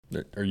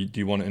Do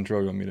you want to intro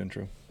or you want me to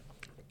intro?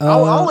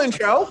 I'll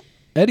intro.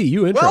 Eddie,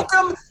 you intro.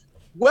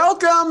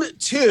 Welcome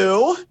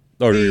to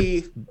Oh,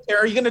 the.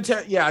 Are you going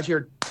to? Yeah,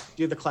 here.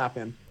 Do the clap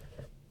in.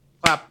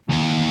 Clap.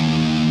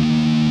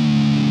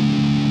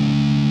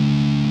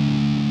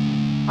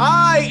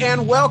 Hi,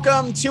 and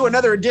welcome to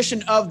another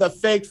edition of the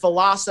Fake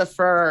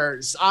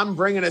Philosophers. I'm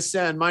bringing us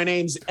in. My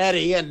name's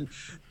Eddie, and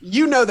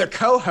you know the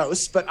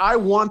co-hosts, but I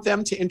want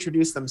them to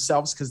introduce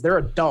themselves because they're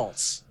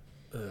adults.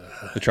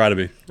 I try to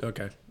be.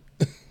 Okay.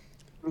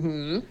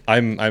 Mm-hmm.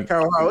 I'm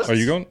Co-host. Are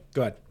you going?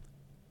 Go ahead.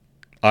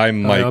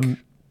 I'm Mike.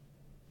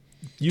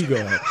 You go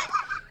ahead.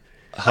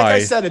 Hi. Like I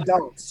said,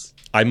 adults.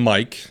 I'm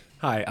Mike.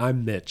 Hi,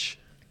 I'm Mitch.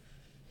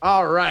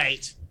 All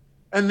right.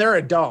 And they're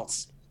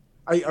adults.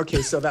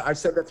 Okay, so that I've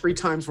said that 3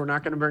 times. We're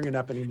not going to bring it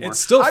up anymore. It's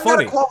still I've got a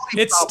funny. quality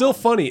It's problem. still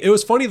funny. It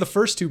was funny the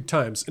first 2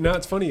 times, and now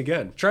it's funny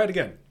again. Try it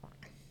again.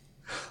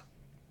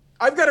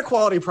 I've got a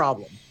quality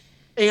problem.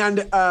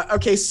 And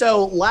okay,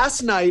 so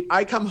last night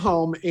I come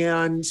home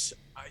and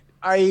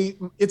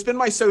it's been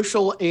my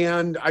social,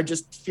 and I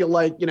just feel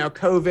like,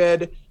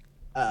 COVID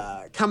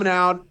coming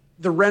out,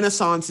 the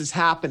renaissance is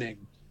happening.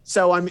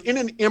 So I'm in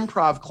an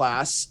improv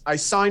class. I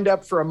signed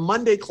up for a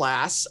Monday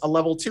class, a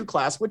level 2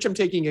 class, which I'm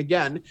taking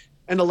again,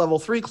 and a level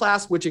 3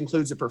 class, which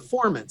includes a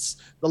performance.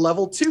 The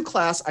level 2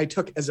 class I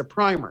took as a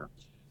primer.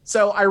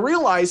 So I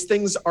realize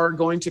things are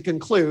going to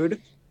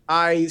conclude.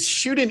 I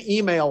shoot an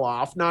email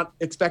off, not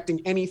expecting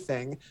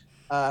anything,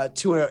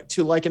 to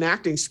like an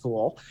acting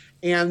school,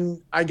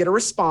 and I get a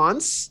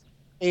response.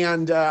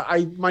 And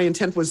my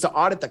intent was to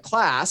audit the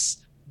class,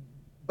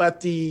 but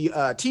the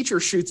teacher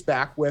shoots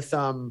back with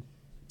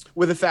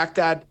the fact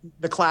that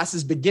the class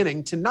is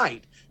beginning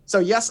tonight. So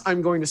yes,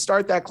 I'm going to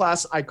start that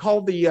class. I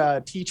called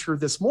the teacher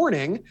this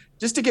morning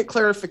just to get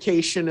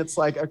clarification. It's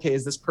like, okay,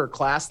 is this per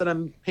class that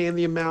I'm paying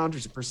the amount, or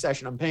is it per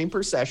session? I'm paying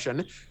per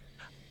session.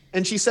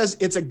 And she says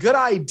it's a good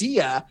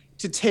idea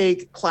to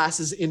take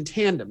classes in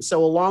tandem.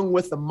 So along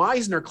with the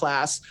Meisner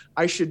class,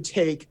 I should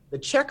take the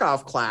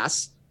Chekhov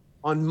class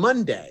on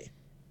Monday.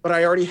 But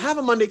I already have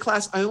a Monday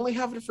class. I only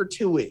have it for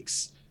 2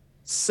 weeks.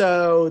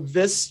 So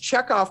this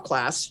Chekhov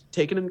class,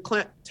 taken in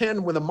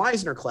tandem with a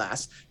Meisner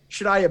class,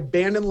 should I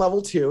abandon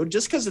level 2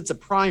 just because it's a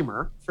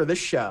primer for the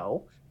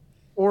show?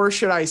 Or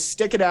should I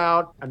stick it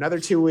out another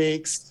 2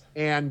 weeks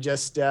and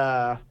just do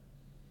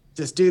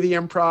the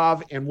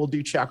improv, and we'll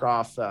do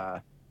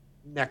Chekhov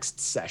next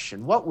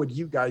session? What would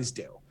you guys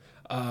do?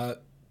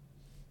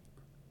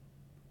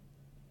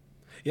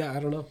 Yeah, I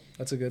don't know.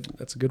 That's a good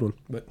one.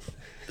 But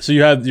So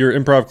you had your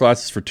improv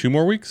classes for 2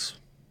 more weeks?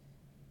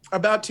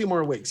 About 2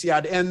 more weeks. Yeah,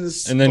 it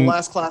ends And then- the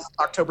last class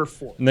October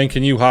 4th. And then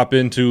can you hop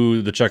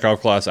into the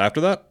Chekhov class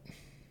after that?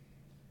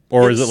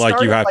 Or is it like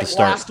you started, have to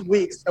start? last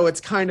week, so it's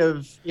kind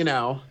of,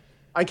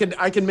 I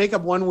can make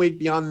up 1 week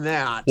beyond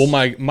that. Well,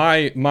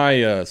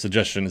 my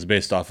suggestion is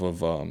based off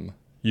of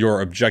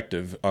your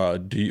objective. Are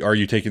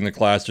you taking the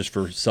class just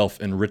for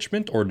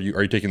self-enrichment, or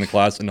are you taking the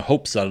class in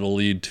hopes that it'll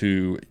lead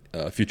to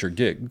future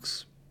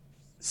gigs?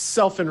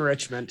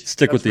 Self-enrichment.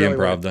 Stick with That's the really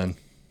improv what- then.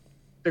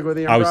 Stick with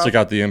the improv. I would stick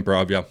out the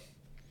improv, yeah.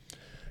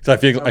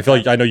 Because I feel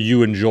like I know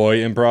you enjoy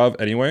improv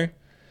anyway,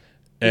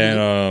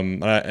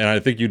 and I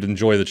think you'd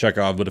enjoy the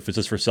Chekhov. But if it's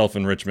just for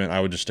self-enrichment, I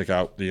would just stick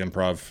out the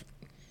improv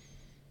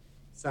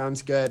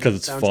Sounds good. because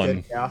it's Sounds fun,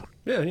 good,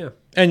 yeah. yeah.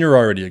 and you're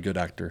already a good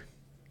actor.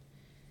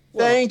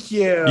 Thank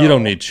you. You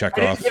don't need I didn't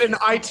Chekhov. get an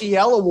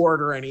ITL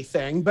award or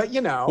anything, but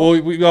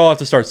Well, we all have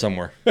to start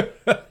somewhere.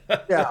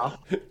 yeah.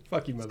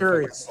 Fuck you, motherfucker.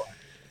 Seriously.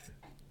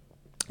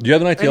 Do you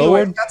have an ITL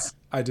Anyway, award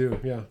I do.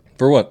 Yeah.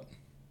 for what?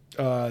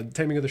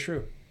 Taming of the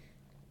Shrew.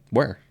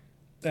 Where?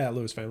 Yeah,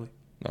 Lewis family.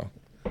 No.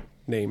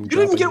 Name. you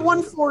didn't dropping. get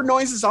one for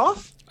Noises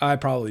Off? I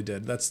probably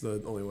did. That's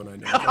the only one I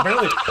know.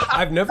 Apparently,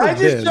 I've never I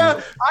been.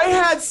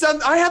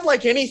 I had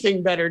like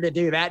anything better to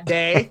do that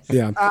day.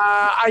 Yeah.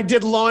 I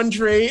did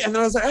laundry, and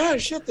then I was like, oh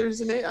shit,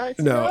 there's an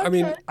No, I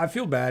mean, okay. I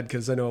feel bad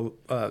because I know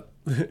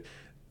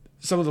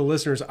some of the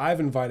listeners I've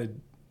invited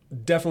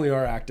definitely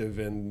are active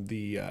in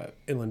the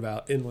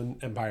Inland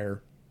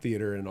Empire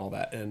Theater and all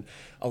that, and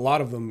a lot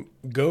of them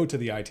go to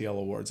the ITL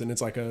Awards, and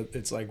it's like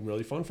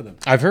really fun for them.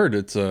 I've heard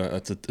it's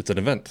an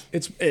event.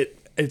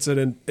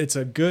 It's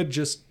a good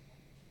just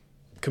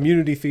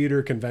community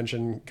theater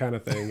convention kind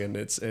of thing, and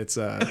it's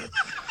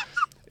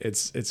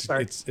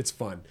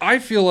fun. I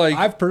feel like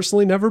I've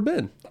personally never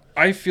been.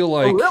 I feel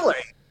like Oh,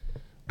 really?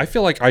 I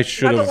feel like I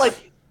should I have feel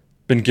like-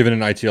 been given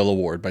an ITL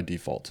award by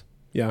default.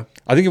 Yeah,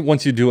 I think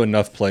once you do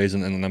enough plays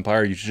in an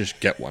Empire, you should just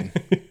get one.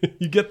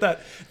 you get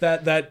that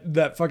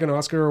fucking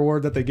Oscar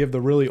award that they give the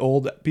really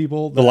old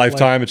people, The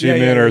lifetime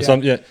achievement or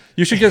something. Yeah,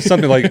 you should get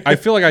something like. I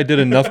feel like I did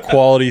enough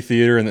quality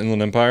theater in the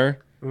Inland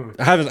Empire.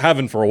 I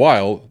haven't for a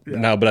while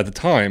now, but at the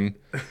time,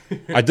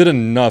 I did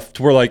enough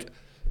to where like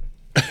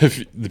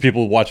if the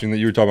people watching that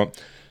you were talking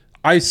about.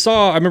 I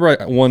remember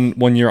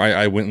one year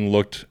I went and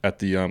looked at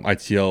the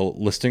ITL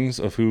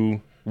listings of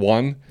who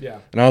won. Yeah.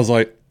 And I was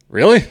like,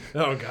 really?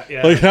 Oh god,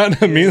 yeah. Like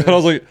that means that I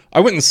was like, I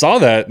went and saw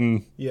that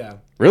and Yeah.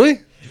 really?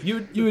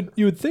 You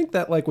would think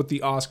that, like with the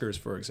Oscars,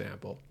 for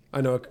example.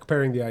 I know,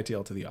 comparing the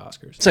ITL to the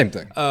Oscars. Same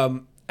thing.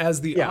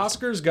 As the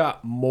Oscars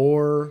got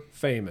more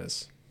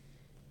famous,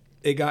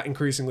 it got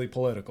increasingly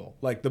political.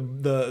 Like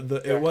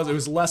it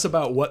was less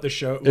about what the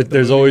show.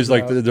 There's always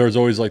like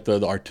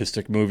the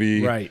artistic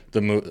movie, right?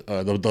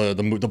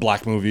 The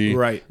black movie,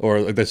 right? Or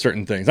like there's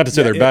certain things. Not to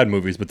say they're bad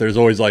movies, but there's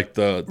always like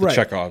the right.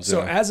 Chekhovs.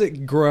 So as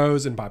it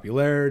grows in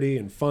popularity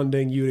and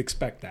funding, you'd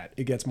expect that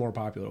it gets more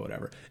popular,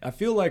 whatever. I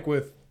feel like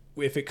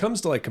if it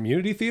comes to like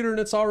community theater and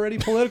it's already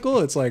political,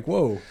 it's like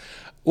whoa.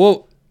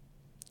 Well,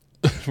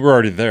 we're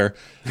already there.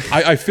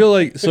 I feel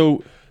like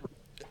so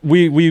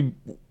we.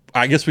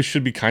 I guess we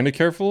should be kind of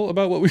careful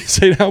about what we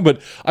say now, but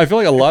I feel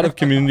like a lot of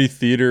community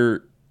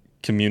theater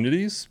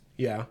communities.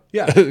 Yeah.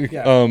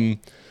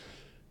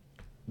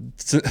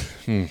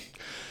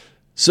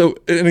 So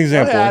an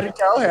example.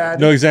 Go ahead.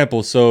 No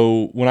example.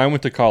 So when I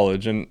went to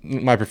college, and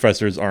my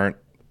professors aren't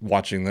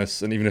watching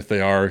this, and even if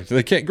they are,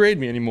 they can't grade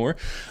me anymore.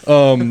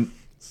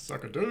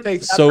 Suck a dude.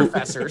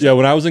 Professors. Yeah,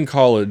 when I was in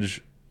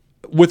college,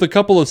 with a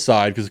couple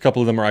aside, because a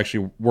couple of them are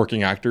actually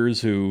working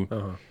actors who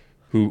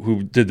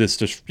did this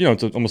just,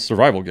 it's almost a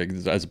survival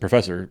gig as a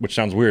professor, which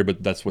sounds weird,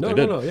 but that's what they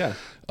did.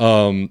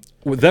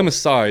 With them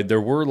aside, there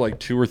were like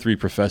 2 or 3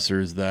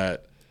 professors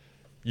that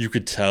you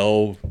could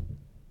tell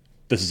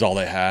this is all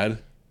they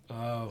had.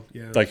 Oh,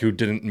 yeah. Like who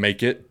didn't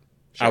make it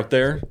out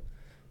there.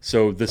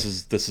 So this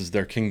is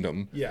their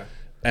kingdom. Yeah.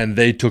 And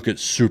they took it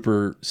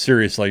super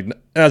serious. Like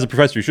as a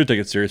professor, you should take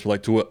it serious, but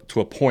like to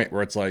a point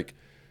where it's like,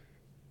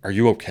 are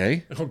you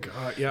okay? Oh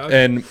God, yeah.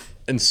 Okay.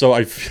 And so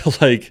I feel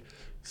like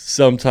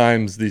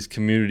sometimes these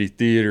community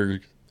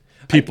theater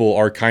people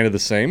are kind of the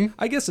same.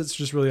 I guess it's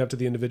just really up to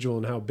the individual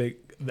and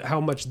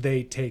how much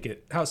they take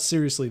it, how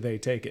seriously they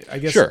take it. I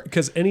guess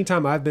because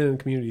anytime I've been in a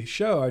community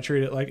show, I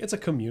treat it like it's a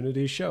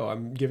community show.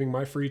 I'm giving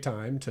my free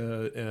time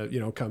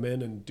to come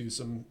in and do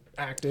some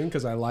acting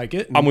because I like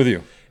it. I'm with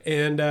you.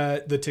 And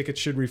the tickets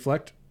should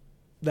reflect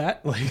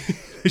that. Like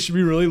it should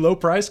be really low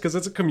price because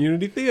it's a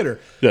community theater.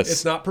 Yes.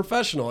 It's not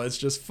professional. It's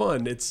just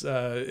fun. It's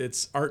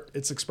art.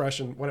 It's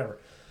expression. Whatever.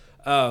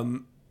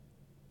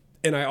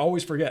 And I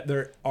always forget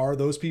there are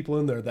those people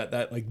in there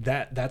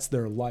that's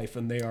their life,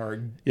 and they're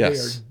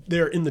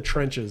in the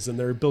trenches and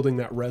they're building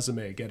that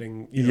resume,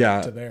 getting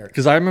to there.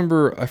 Because I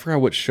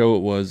forgot what show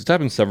it was. It's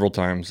happened several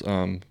times.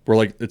 Where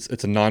like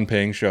it's a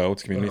non-paying show,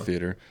 it's community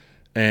theater,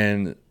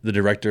 and the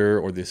director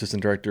or the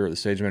assistant director or the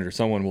stage manager,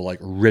 someone will like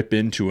rip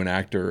into an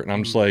actor, and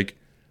I'm just like,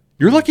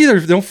 you're lucky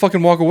they don't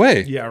fucking walk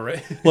away. Yeah,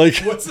 right. Like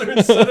what's their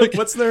incentive?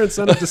 What's their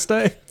incentive to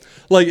stay?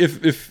 Like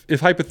if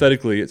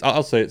hypothetically,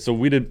 I'll say it. So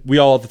we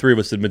all, the 3 of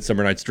us, did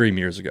Midsummer Night's Dream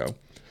years ago,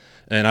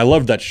 and I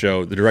loved that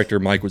show. The director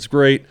Mike was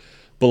great,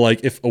 but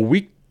like if a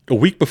week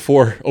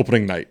before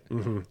opening night,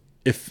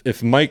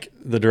 if Mike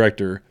the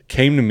director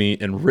came to me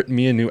and ripped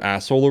me a new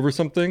asshole over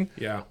something,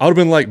 I would have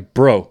been like,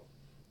 bro,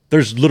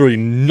 there's literally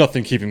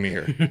nothing keeping me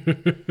here.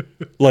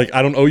 Like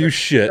I don't owe you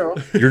shit.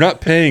 You're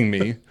not paying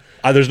me.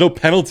 There's no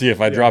penalty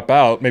if I drop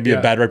out. Maybe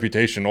a bad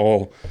reputation.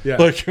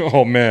 Like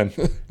oh man.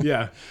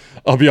 Yeah.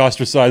 I'll be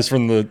ostracized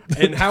from the...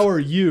 And how are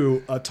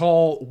you, a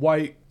tall,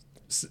 white,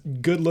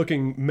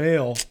 good-looking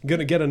male, going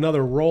to get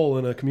another role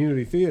in a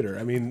community theater?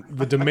 I mean,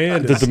 the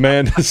demand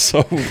is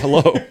so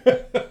low.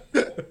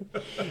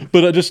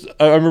 But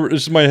I remember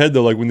just in my head,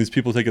 though, like when these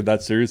people take it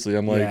that seriously,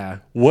 I'm like,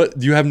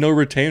 what? You have no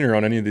retainer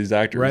on any of these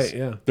actors. Right,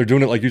 yeah. They're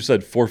doing it, like you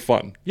said, for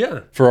fun.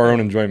 Yeah. For our own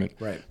enjoyment.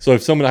 Right. So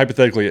if someone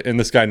hypothetically, and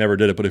this guy never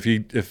did it, but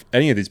if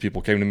any of these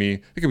people came to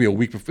me, it could be a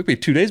week, it could be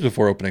 2 days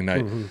before opening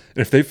night. And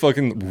if they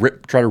fucking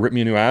try to rip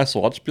me a new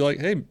asshole, I'll just be like,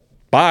 hey,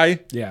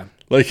 bye. Yeah.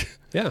 Like...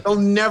 Yeah. They'll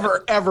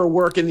never, ever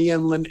work in the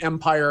Inland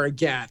Empire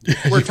again.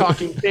 We're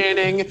talking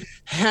Banning,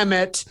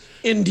 Hemet,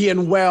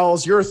 Indian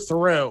Wells. You're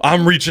through.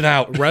 I'm reaching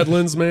out.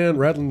 Redlands, man.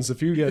 Redlands.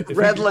 If you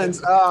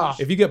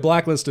get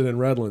blacklisted in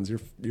Redlands,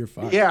 you're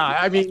fine. Yeah.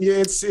 I mean,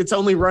 it's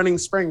only Running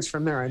Springs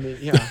from there. I mean,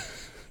 yeah.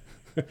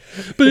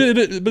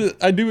 but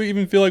I do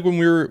even feel like when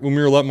we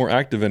were a lot more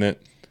active in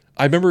it,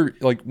 I remember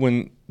like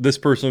when this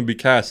person would be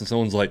cast and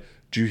someone's like,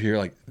 "Do you hear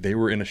like they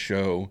were in a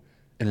show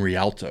in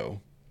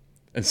Rialto?"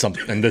 And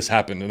this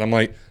happened, and I'm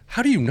like,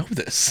 how do you know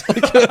this?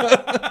 Like,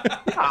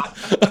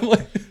 I'm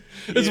like,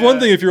 it's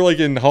one thing if you're like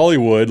in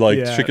Hollywood, like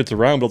shit gets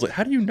around, but it's like,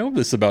 how do you know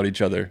this about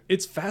each other?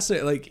 It's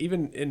fascinating. Like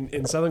even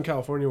in Southern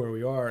California where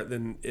we are,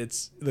 then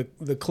it's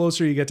the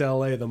closer you get to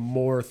LA, the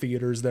more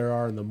theaters there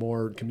are, and the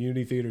more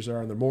community theaters there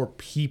are, and the more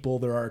people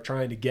there are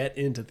trying to get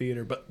into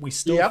theater. But we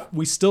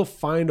still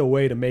find a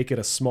way to make it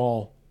a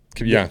small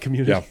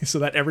community so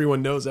that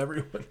everyone knows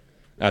everyone.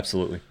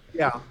 Absolutely.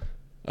 Yeah.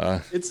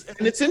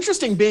 It's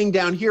interesting being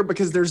down here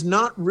because there's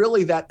not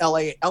really that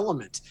LA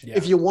element. Yeah.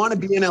 If you want to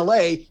be in LA,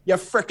 you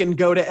frickin'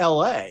 go to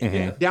LA.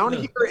 Down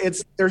here,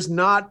 it's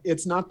not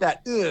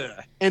that.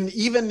 Ugh. And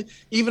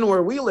even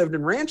where we lived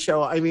in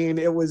Rancho, I mean,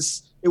 it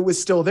was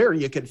still there.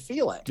 You could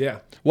feel it. Yeah.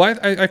 Well,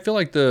 I feel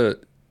like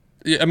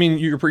I mean,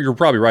 you're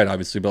probably right,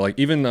 obviously, but like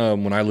even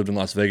when I lived in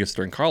Las Vegas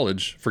during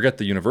college, forget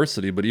the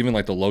university, but even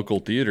like the local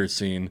theater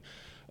scene.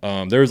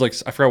 There was like,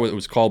 I forgot what it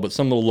was called, but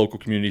some little local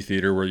community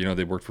theater where,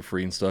 they worked for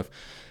free and stuff.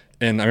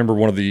 And I remember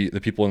one of the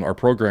people in our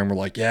program were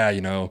like, yeah,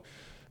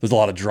 there's a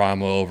lot of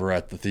drama over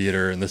at the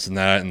theater and this and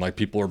that, and like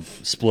people are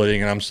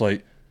splitting, and I'm just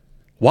like,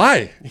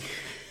 why?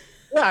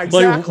 Yeah,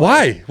 exactly. Like,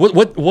 why?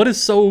 What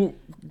is so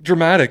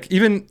dramatic?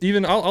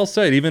 Even I'll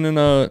say it. Even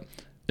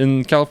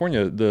in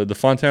California, the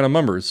Fontana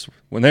Mummers,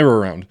 when they were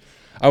around,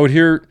 I would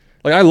hear,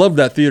 like, I love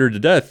that theater to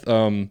death.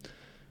 To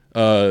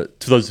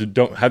those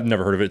who have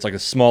never heard of it, it's like a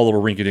small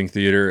little rinky-dink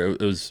theater.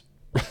 It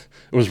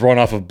was run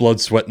off of blood,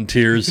 sweat, and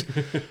tears,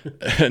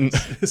 and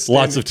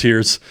lots of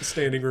tears.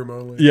 Standing room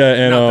only. Yeah,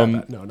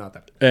 and not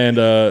that. And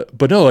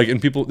but no, like,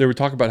 and people, they were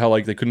talking about how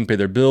like they couldn't pay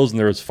their bills, and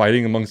there was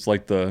fighting amongst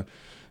like the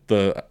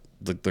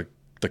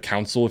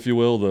council, if you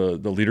will,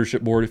 the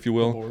leadership board, if you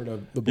will,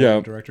 the board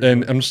of directors.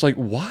 And I'm just like,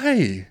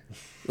 why?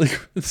 Like,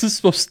 this is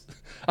supposed to,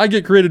 I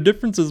get creative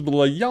differences, but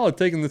like, y'all are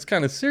taking this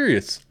kind of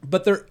serious.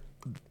 But there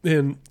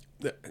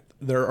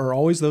are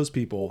always those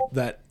people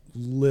that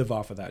live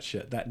off of that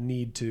shit, that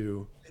need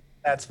to.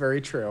 That's very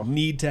true.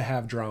 Need to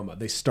have drama.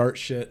 They start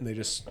shit and they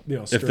just,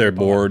 if they're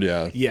bored,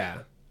 yeah.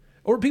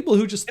 Or people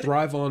who just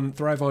thrive on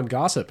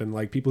gossip, and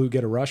like people who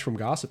get a rush from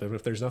gossip. And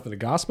if there's nothing to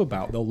gossip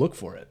about, they'll look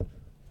for it.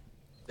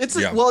 It's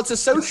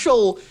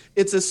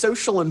a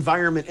social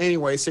environment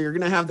anyway, so you're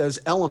going to have those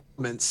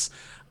elements.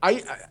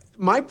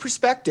 My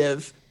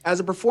perspective as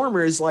a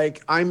performer is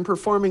like, I'm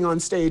performing on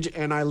stage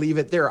and I leave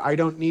it there. I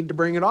don't need to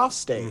bring it off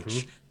stage.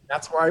 Mm-hmm.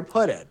 That's where I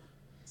put it.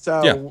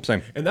 So yeah,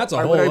 same. And that's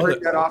a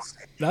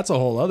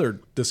whole other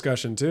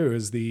discussion too,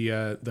 is the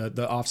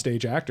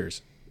offstage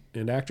actors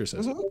and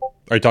actresses. Mm-hmm.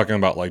 Are you talking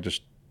about like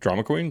just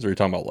drama queens, or are you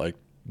talking about like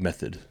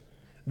method?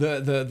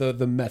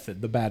 The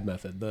method, the bad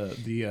method,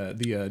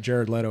 the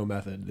Jared Leto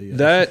method.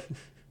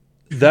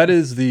 That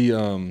is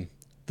the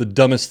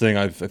dumbest thing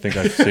I think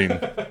I've seen.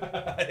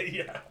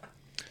 Yeah.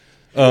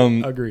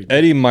 Agreed.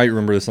 Eddie might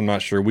remember this. I'm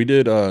not sure. We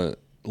did a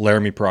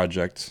Laramie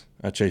project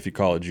at Chaffey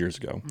College years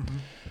ago, mm-hmm.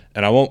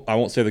 and I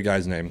won't say the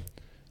guy's name.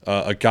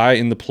 A guy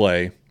in the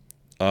play,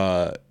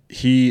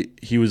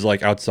 he was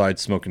like outside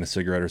smoking a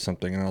cigarette or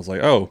something, and I was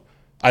like, oh,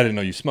 I didn't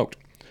know you smoked.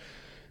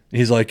 And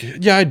he's like,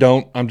 yeah, I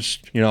don't. I'm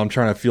just, I'm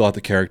trying to feel out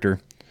the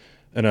character.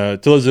 And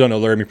to those who don't know,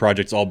 Laramie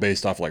Project's all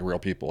based off like real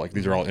people. Like,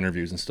 these are all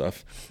interviews and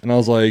stuff. And I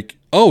was like,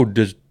 oh,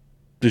 does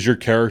your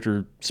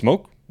character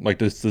smoke? Like,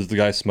 does the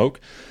guy smoke?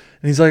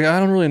 And he's like, I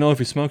don't really know if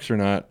he smokes or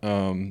not.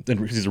 And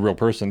he's a real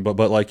person, but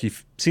like he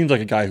seems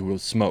like a guy who will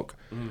smoke.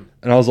 Mm.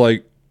 And I was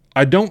like,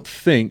 I don't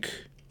think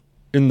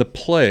in the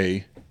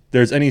play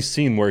there's any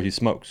scene where he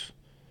smokes.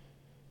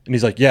 And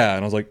he's like, yeah.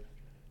 And I was like,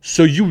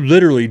 so you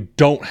literally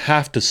don't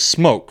have to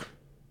smoke.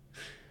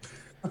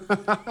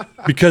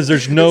 Because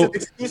there's no it's an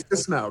excuse to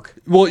smoke.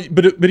 Well,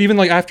 but even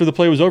like after the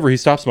play was over, he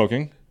stopped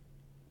smoking.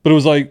 But it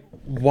was like,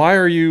 why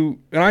are you?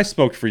 And I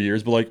smoked for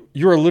years, but like,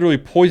 you are literally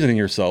poisoning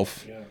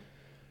yourself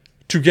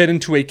to get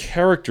into a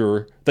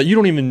character that you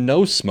don't even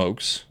know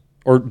smokes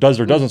or does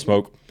or doesn't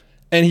smoke,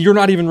 and you're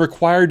not even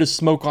required to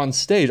smoke on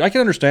stage. I can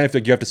understand if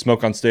like, you have to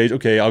smoke on stage.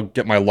 Okay, I'll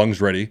get my lungs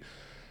ready,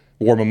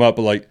 warm them up.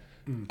 But like,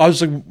 I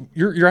was like,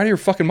 you're out of your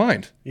fucking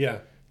mind. Yeah.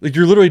 Like,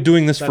 you're literally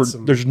doing this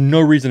there's no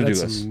reason to do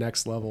this. That's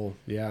next level.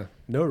 Yeah.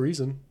 No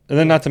reason. And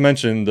then not to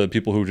mention the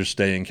people who just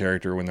stay in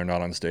character when they're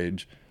not on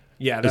stage.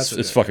 Yeah,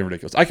 it's fucking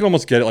ridiculous. I can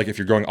almost get it, like, if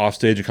you're going off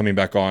stage and coming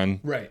back on.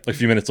 Right. Like, a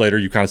few minutes later,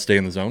 you kind of stay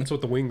in the zone. That's what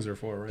the wings are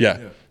for, right?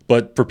 Yeah.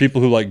 But for people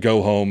who, like,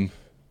 go home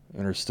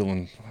and are still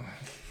in...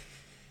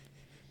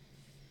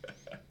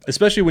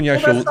 Especially when you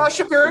actually... Well, that's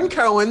Sacha Baron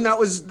Cohen.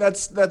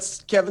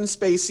 That's Kevin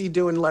Spacey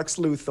doing Lex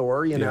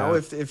Luthor. You know,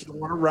 if you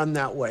want to run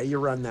that way, you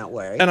run that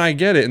way. And I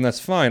get it, and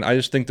that's fine. I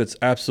just think that's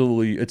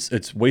absolutely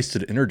it's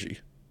wasted energy.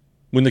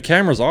 When the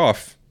camera's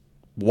off,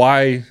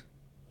 why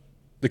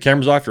the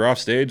camera's off? You're off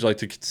stage. Like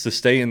to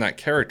stay in that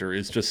character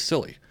is just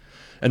silly.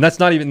 And that's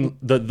not even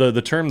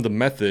the term. The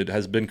method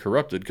has been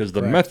corrupted because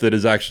the method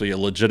is actually a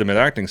legitimate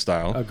acting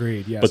style.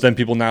 Agreed. Yes. But then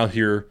people now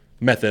hear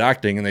method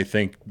acting and they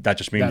think that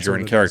just means you're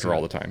in character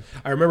all the time.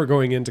 I remember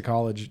going into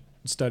college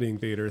studying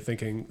theater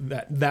thinking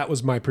that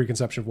was my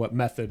preconception of what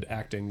method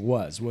acting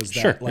was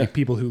that like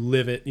people who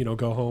live it,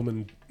 go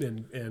home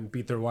and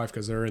beat their wife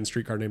because they're in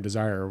Streetcar Named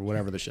Desire or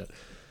whatever the shit.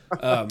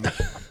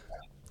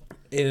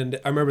 And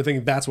I remember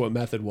thinking that's what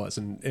method was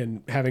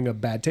and having a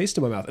bad taste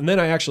in my mouth. And then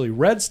I actually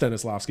read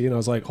Stanislavski and I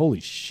was like, holy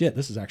shit,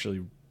 this is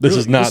actually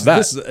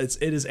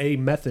it is a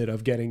method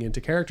of getting into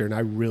character and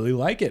I really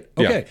like it.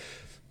 Okay. Yeah.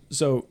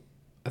 So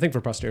I think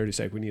for posterity's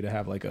sake, we need to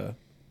have like a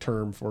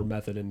term for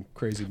method and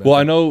crazy method. Well,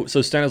 I know.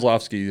 So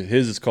Stanislavski,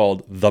 his is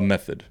called The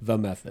Method. The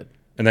Method.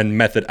 And then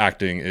method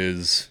acting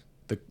is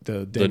the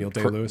Daniel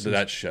Day-Lewis.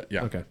 That shit,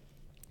 yeah. Okay.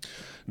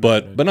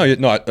 But no,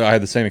 I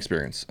had the same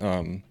experience.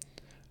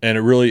 And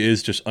it really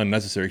is just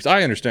unnecessary because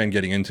I understand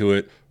getting into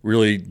it,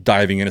 really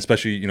diving in,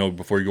 especially,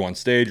 before you go on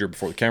stage or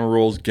before the camera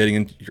rolls, getting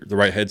into the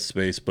right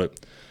headspace. But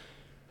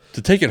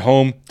to take it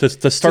home,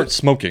 to start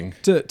smoking.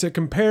 To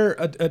compare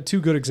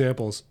two good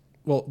examples.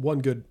 Well, one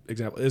good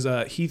example is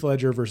Heath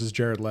Ledger versus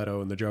Jared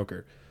Leto in The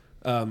Joker.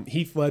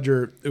 Heath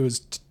Ledger, it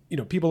was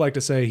people like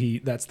to say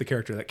that's the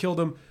character that killed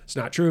him. It's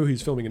not true.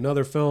 He's filming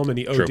another film and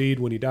he OD'd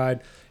when he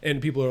died.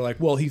 And people are like,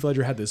 well, Heath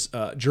Ledger had this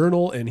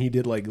journal and he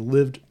did like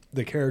lived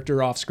the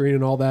character off screen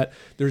and all that.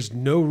 There's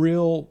no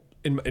real,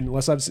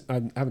 unless I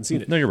haven't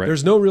seen it. No, you're right.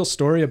 There's no real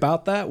story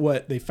about that.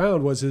 What they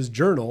found was his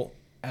journal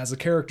as a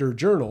character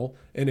journal.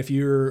 And if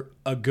you're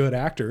a good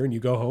actor and you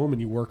go home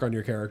and you work on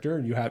your character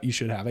and you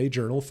should have a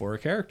journal for a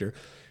character.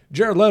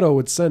 Jared Leto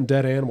would send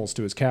dead animals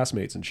to his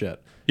castmates and shit.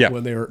 Yeah.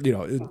 When they were,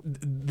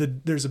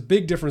 there's a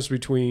big difference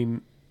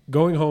between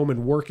going home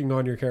and working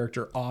on your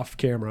character off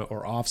camera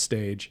or off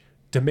stage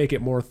to make it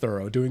more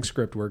thorough, doing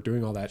script work,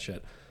 doing all that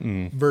shit,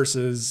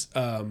 versus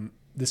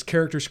this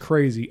character's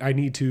crazy. I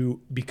need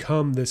to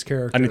become this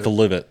character. I need to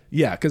live it.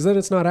 Yeah, because then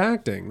it's not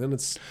acting. Then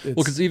it's well,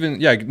 because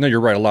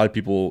you're right. A lot of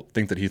people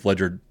think that Heath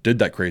Ledger did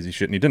that crazy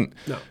shit, and he didn't.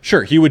 No.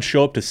 Sure, he would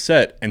show up to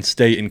set and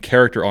stay in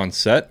character on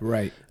set.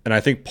 Right. And I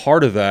think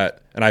part of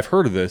that, and I've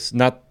heard of this,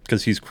 not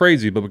because he's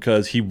crazy, but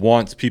because he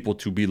wants people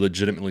to be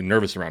legitimately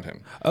nervous around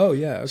him. Oh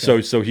yeah.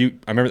 Okay. So I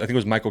remember, I think it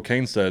was Michael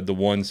Caine said the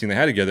one scene they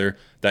had together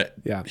that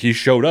he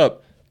showed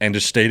up and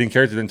just stayed in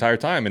character the entire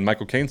time, and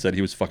Michael Caine said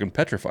he was fucking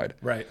petrified.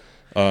 Right.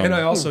 And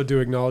I also do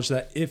acknowledge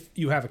that if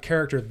you have a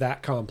character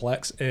that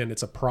complex and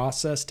it's a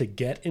process to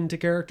get into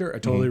character, I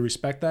totally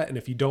respect that. And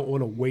if you don't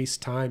want to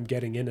waste time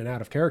getting in and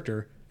out of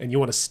character and you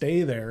want to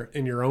stay there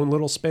in your own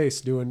little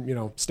space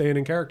doing, staying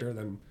in character,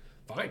 then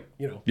fine,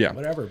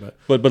 whatever.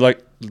 But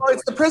like, well,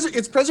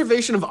 it's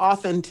preservation of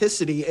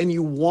authenticity, and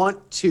you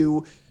want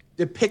to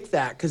depict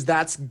that because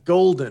that's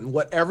golden.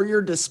 Whatever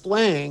you're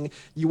displaying,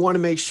 you want to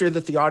make sure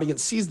that the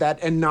audience sees that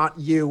and not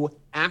you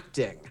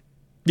acting.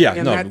 Yeah,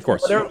 and no, of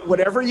course.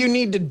 Whatever you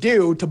need to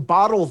do to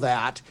bottle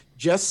that,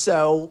 just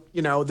so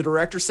the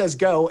director says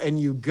go and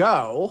you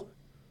go,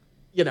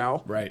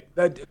 right?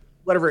 That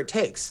whatever it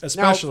takes.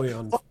 Especially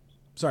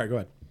sorry, go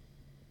ahead.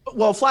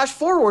 Well, flash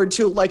forward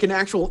to like an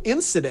actual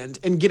incident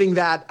and getting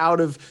that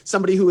out of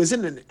somebody who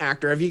isn't an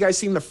actor. Have you guys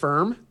seen The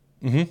Firm?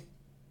 Mm-hmm.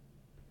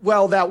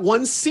 Well, that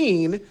one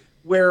scene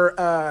where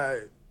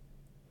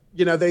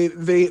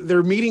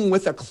they're meeting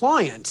with a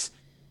client.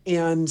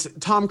 And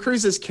Tom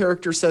Cruise's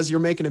character says, you're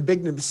making a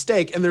big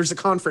mistake. And there's a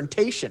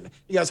confrontation.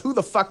 He goes, who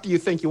the fuck do you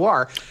think you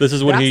are? This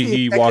is when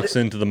he walks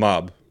into the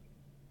mob.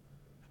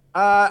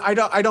 I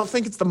don't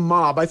think it's the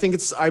mob. I think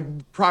it's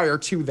prior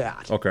to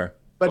that. Okay.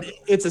 But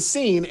it's a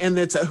scene, and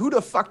it's who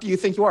the fuck do you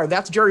think you are?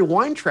 That's Jerry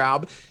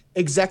Weintraub,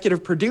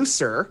 executive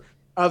producer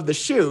of the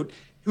shoot,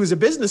 who's a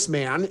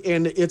businessman.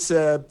 And it's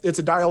a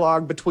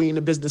dialogue between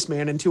a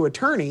businessman and two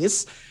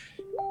attorneys.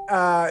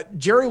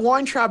 Jerry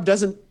Weintraub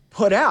doesn't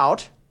put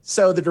out.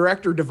 So the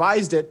director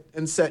devised it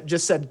and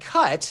just said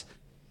cut,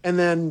 and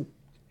then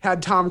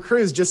had Tom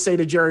Cruise just say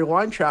to Jerry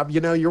Weintraub,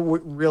 you're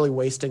really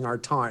wasting our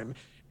time.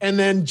 And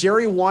then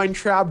Jerry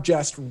Weintraub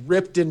just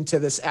ripped into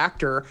this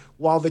actor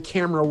while the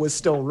camera was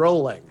still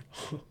rolling.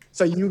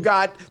 So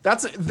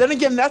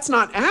that's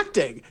not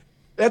acting.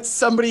 That's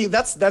somebody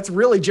that's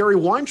really Jerry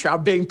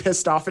Weintraub being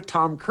pissed off at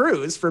Tom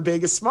Cruise for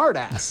being a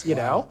smartass,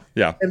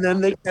 Yeah. And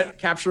then they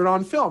capture it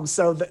on film.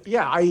 So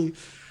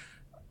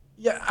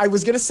I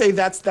was going to say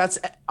that's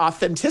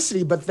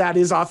authenticity, but that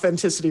is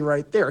authenticity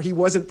right there. He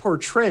wasn't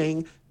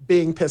portraying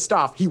being pissed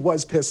off. He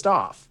was pissed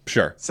off.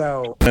 Sure.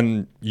 So.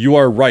 And you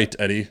are right,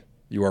 Eddie.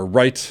 You are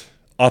right.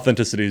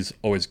 Authenticity is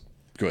always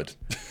good.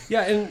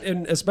 Yeah,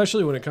 and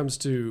especially when it comes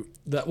to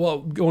that. Well,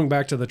 going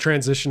back to the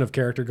transition of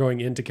character,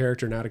 going into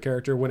character and out of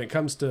character. When it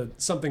comes to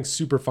something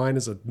super fine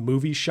as a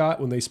movie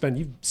shot, when they spend,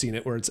 you've seen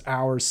it, where it's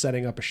hours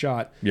setting up a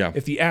shot. Yeah.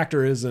 If the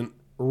actor isn't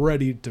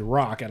ready to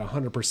rock at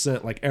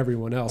 100% like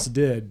everyone else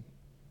did,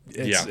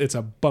 it's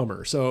a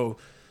bummer. So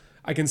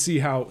I can see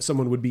how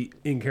someone would be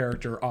in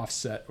character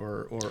offset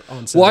or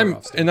on set.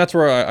 Well, and that's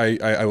where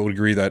I would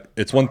agree that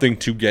it's one thing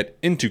to get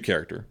into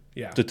character,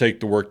 to take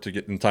the work to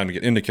get in time to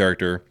get into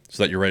character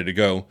so that you're ready to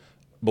go.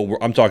 But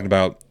I'm talking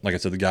about, like I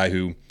said, the guy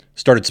who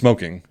started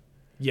smoking.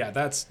 Yeah,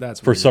 that's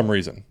for some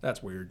reason.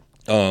 That's weird.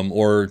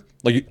 Or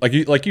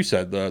like you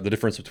said, the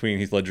difference between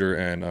Heath Ledger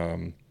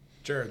and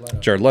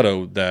Jared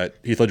Leto, that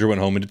Heath Ledger went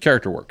home and did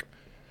character work.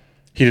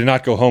 He did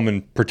not go home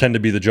and pretend to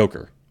be the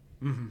Joker.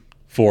 Mm-hmm.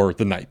 For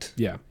the night.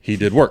 Yeah. He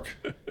did work.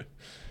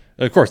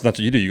 Of course, that's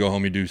what you do. You go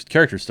home, you do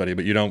character study,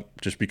 but you don't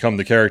just become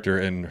the character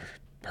and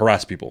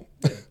harass people.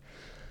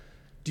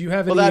 Do you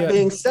have any... Well,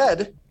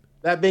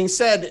 that being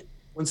said,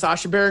 when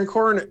Sacha Baron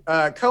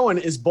Cohen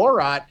is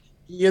Borat,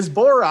 he is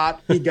Borat.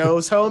 He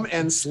goes home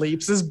and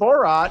sleeps as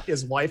Borat.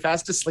 His wife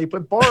has to sleep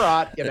with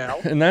Borat,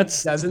 And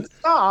that's... Doesn't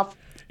stop.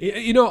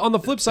 On the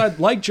flip side,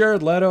 like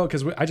Jared Leto,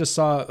 because I just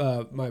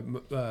saw my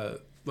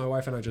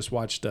wife and I just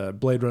watched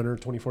Blade Runner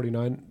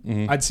 2049.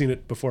 Mm-hmm. I'd seen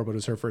it before, but it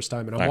was her first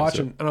time. And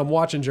I'm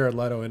watching Jared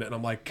Leto in it, and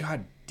I'm like,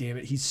 God damn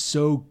it, he's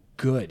so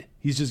good.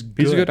 He's just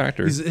good. He's a good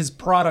actor. His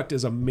product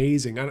is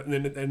amazing.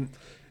 And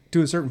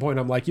to a certain point,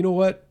 I'm like, you know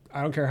what?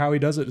 I don't care how he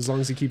does it, as long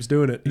as he keeps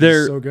doing it.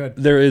 He's so good.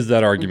 There is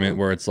that argument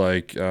where it's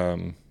like,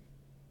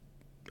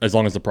 as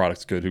long as the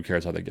product's good, who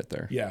cares how they get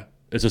there? Yeah.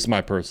 It's just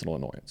my personal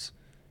annoyance.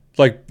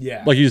 Like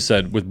you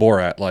said with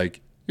Borat,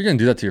 like, you're going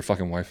to do that to your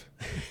fucking wife.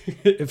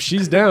 If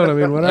she's down, I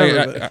mean,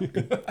 whatever.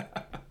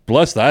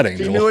 Bless that She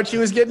angel. knew what she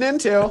was getting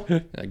into.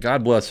 Yeah,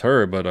 God bless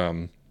her, but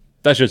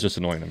that shit's just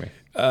annoying to me.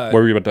 What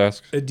were you about to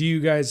ask? Do you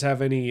guys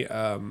have any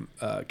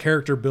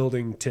character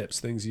building tips,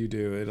 things you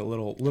do,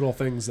 little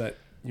things that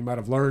you might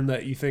have learned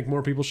that you think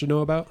more people should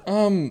know about?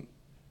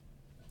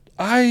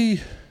 I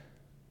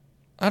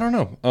don't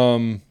know.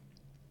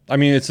 I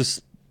mean, it's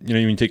just, you know,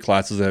 you take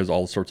classes, there's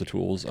all sorts of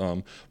tools.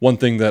 One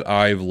thing that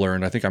I've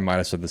learned, I think I might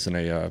have said this in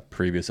a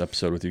previous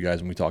episode with you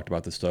guys when we talked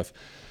about this stuff,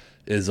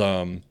 is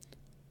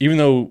even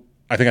though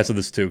I think I said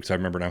this too, because I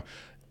remember now,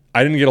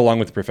 I didn't get along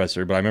with the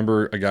professor, but I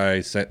remember the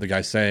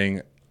guy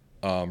saying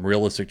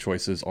realistic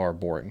choices are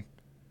boring.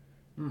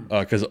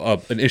 Because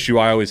an issue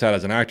I always had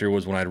as an actor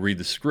was when I'd read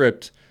the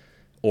script,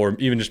 or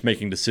even just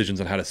making decisions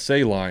on how to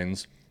say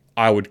lines,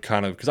 I would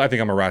kind of, because I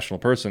think I'm a rational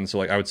person, so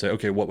like I would say,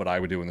 okay, what would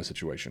I do in this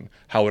situation?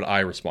 How would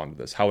I respond to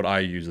this? How would I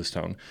use this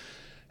tone?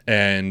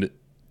 And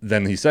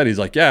then he's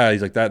like,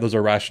 those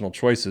are rational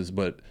choices,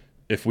 but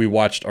if we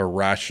watched a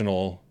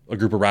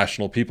group of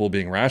rational people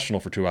being rational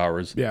for 2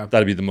 hours,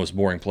 that'd be the most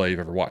boring play you've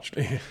ever watched.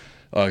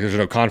 There's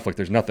no conflict,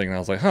 there's nothing. And I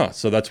was like,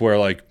 so that's where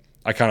like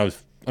I kind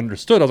of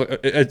understood. I was like,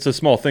 it's a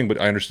small thing, but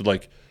I understood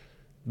like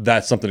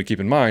that's something to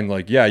keep in mind.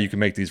 Like, yeah, you can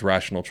make these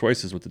rational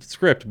choices with the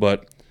script,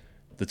 but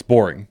it's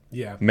boring.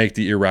 Yeah. Make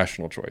the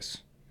irrational choice.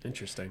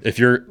 Interesting. If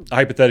you're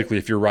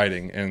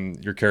writing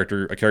and a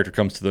character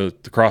comes to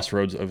the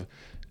crossroads of,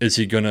 is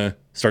he gonna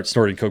start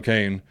snorting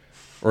cocaine,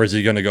 or is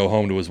he gonna go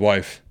home to his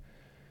wife?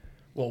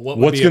 Well,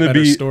 what's going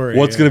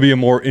to be a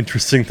more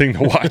interesting thing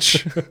to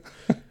watch?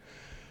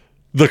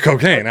 The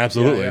cocaine,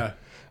 absolutely. Yeah.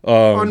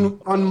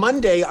 On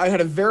Monday, I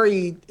had a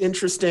very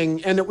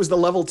interesting, and it was the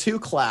level 2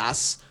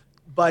 class,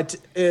 but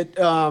it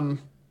no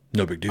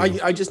big deal.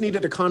 I just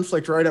needed a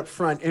conflict right up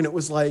front, and it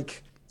was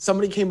like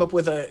somebody came up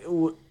with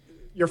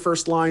your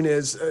first line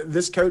is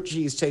this coat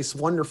cheese tastes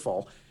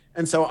wonderful,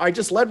 and so I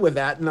just led with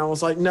that, and I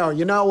was like, no,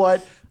 you know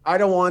what? I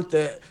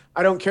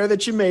don't care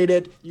that you made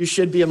it. You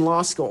should be in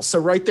law school. So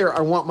right there,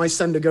 I want my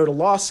son to go to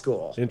law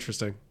school.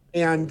 Interesting.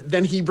 And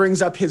then he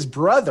brings up his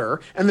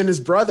brother, and then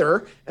it's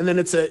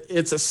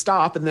a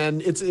stop, and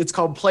then it's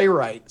called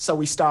playwright. So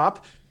we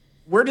stop.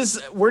 Where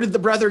did the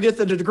brother get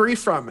the degree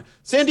from?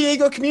 San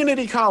Diego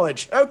Community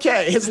College.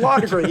 Okay, his law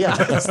degree. Yeah.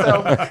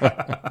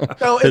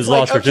 So his it's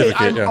law like,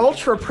 certificate. okay, I'm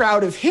ultra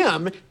proud of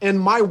him, and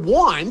my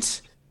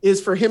want is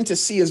for him to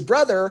see his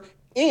brother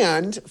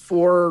and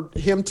for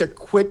him to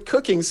quit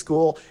cooking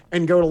school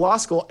and go to law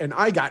school. And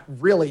I got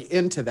really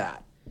into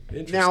that.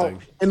 Now,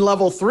 in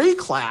level 3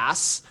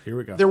 class, here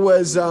we go. There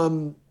was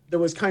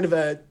kind of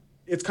a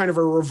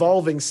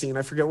revolving scene.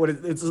 I forget what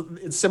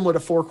it's similar to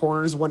Four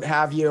Corners, what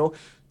have you.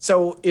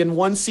 So in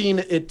one scene,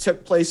 it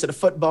took place at a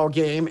football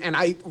game, and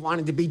I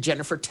wanted to be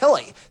Jennifer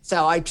Tilly,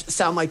 so I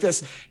sound like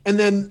this. And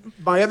then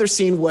my other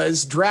scene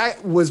was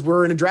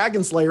we're in a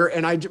dragon's lair,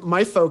 and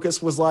my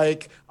focus was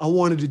like I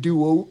wanted to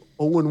do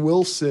Owen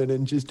Wilson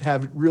and just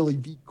have it really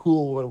be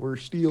cool when we're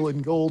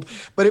stealing gold.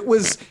 But it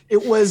was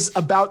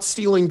about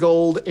stealing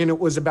gold, and it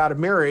was about a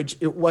marriage.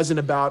 It wasn't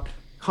about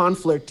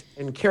conflict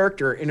and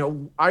character. You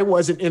know, I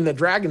wasn't in the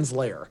dragon's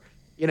lair.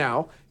 You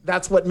know,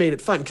 that's what made it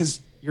fun, because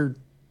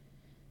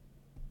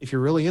if you're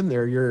really in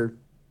there, you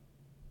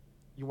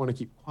want to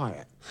keep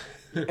quiet.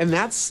 And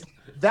that's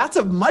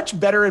a much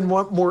better and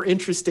more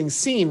interesting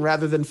scene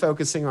rather than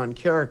focusing on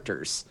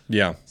characters.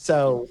 Yeah.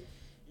 So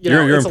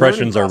your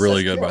impressions are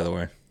really good, by the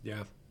way.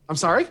 Yeah. I'm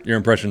sorry? Your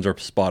impressions are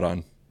spot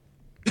on.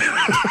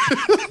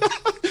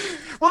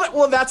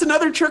 Well, that's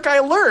another trick I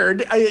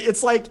learned.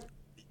 It's like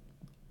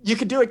you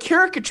could do a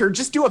caricature,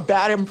 just do a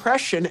bad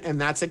impression, and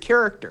that's a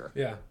character.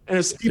 Yeah. And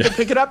if people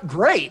pick it up,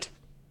 great.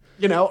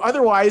 You know,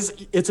 otherwise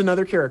it's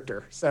another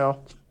character. So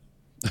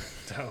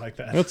I like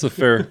that. That's a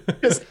fair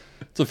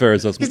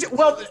assessment.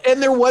 Well,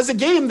 and there was a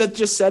game that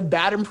just said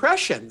bad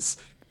impressions.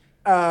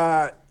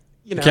 Can't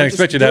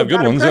expect you to have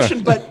good ones.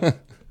 But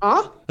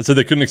I said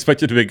they couldn't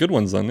expect you to be good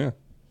ones then, yeah.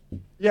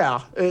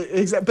 Yeah,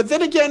 exactly. But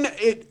then again,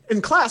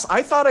 in class,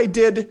 I thought I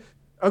did.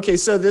 Okay,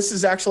 so this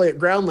is actually at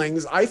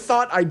Groundlings. I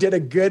thought I did a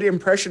good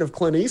impression of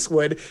Clint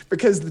Eastwood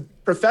because the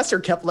professor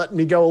kept letting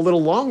me go a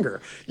little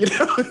longer. You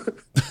know.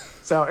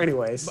 So,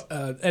 anyways,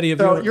 Eddie,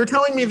 you're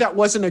telling me that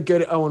wasn't a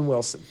good Owen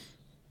Wilson?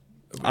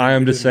 I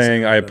am just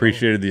saying I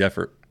appreciated the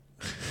effort.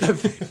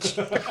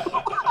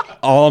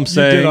 All I'm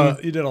saying,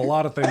 you did a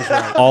lot of things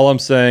right. All I'm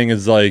saying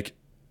is like,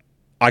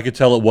 I could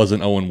tell it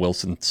wasn't Owen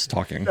Wilson's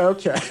talking.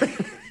 Okay.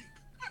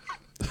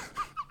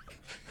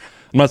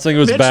 I'm not saying it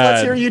was Mitch, bad.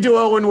 Let's hear you do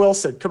Owen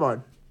Wilson. Come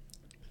on.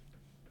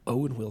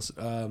 Owen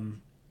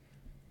Wilson.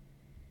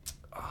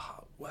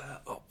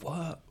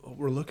 What?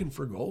 We're looking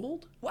for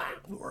gold? Wow,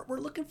 we're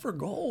looking for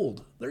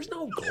gold. There's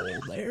no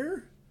gold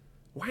there.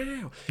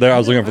 Wow. There, I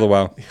was looking for the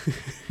wow.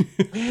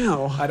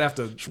 Wow. I'd have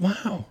to.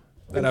 Wow.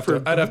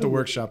 I'd have to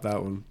workshop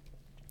that one.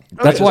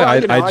 That's why I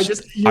you don't were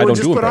just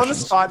do put impressions. on the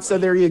spot, so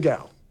there you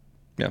go.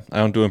 Yeah, I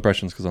don't do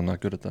impressions because I'm not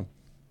good at them.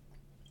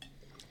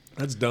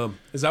 That's dumb.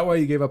 Is that why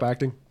you gave up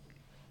acting?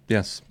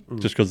 Yes,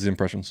 just because of the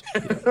impressions.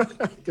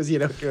 Because you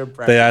don't do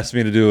impressions. They asked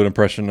me to do an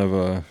impression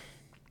of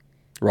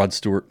Rod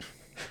Stewart,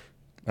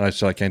 and I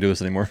said I can't do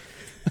this anymore.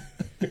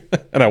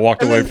 And I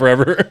walked away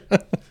forever.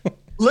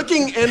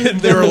 Looking and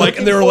They were like,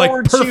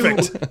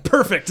 perfect.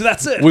 perfect.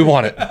 That's it. We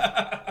want it.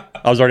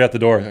 I was already at the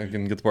door. I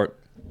can get the part.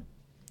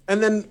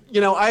 And then,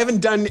 I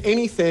haven't done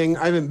anything.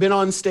 I haven't been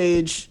on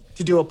stage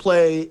to do a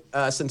play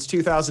since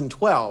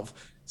 2012.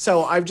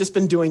 So I've just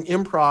been doing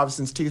improv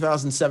since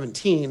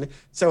 2017.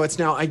 So it's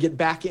now I get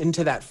back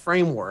into that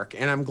framework,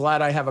 and I'm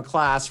glad I have a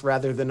class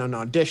rather than an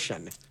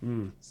audition.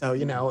 So,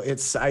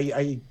 it's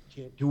I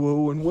can't do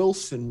Owen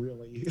Wilson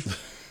really.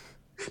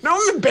 No,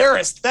 I'm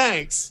embarrassed.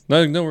 Thanks.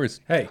 No worries.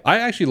 Hey. I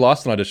actually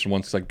lost an audition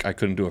once. Like I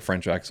couldn't do a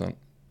French accent.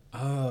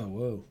 Oh,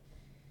 whoa.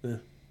 Yeah.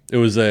 It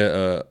was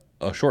a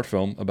short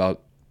film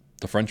about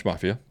the French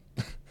mafia,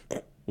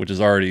 which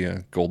is already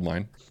a gold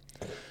mine.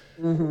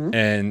 Mm-hmm.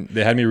 And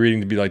they had me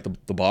reading to be like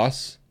the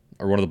boss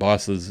or one of the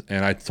bosses.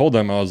 And I told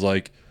them, they're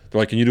like,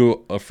 can you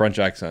do a French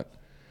accent?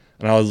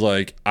 And I was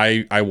like,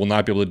 I will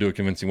not be able to do a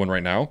convincing one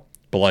right now.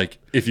 But like,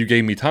 if you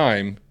gave me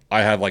time,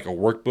 I have like a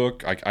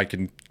workbook.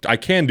 I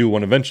can do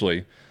one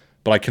eventually,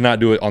 but I cannot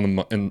do it on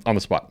the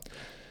spot.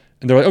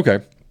 And they're like,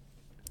 okay.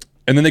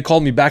 And then they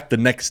called me back the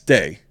next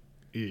day.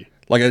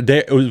 Like a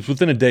day, it was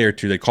within a day or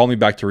two. They called me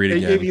back to read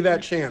again. They gave you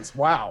that chance.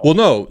 Wow. Well,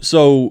 no.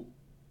 So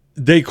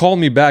they called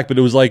me back, but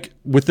it was like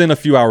within a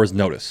few hours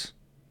notice.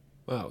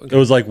 Wow. Okay. It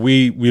was like,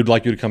 we would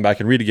like you to come back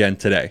and read again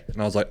today.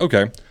 And I was like,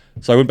 okay.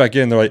 So I went back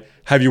in. They're like,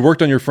 have you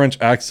worked on your French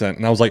accent?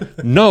 And I was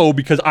like, no,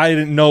 because I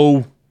didn't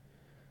know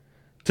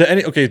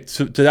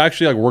to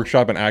actually like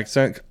workshop an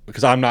accent,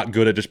 because I'm not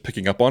good at just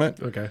picking up on it.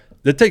 Okay.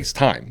 It takes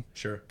time.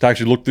 Sure. To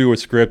actually look through a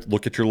script,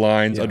 look at your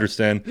lines,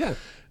 understand. Yeah.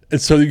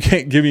 And so you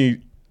can't give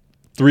me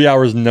 3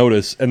 hours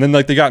notice. And then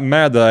like they got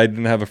mad that I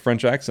didn't have a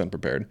French accent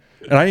prepared.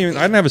 And I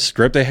didn't have a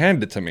script. They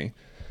handed it to me.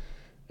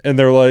 And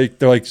they're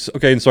like,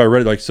 okay. And so I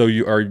read it like, so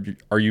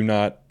are you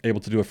not able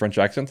to do a French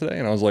accent today?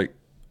 And I was like,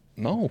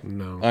 no,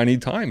 I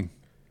need time.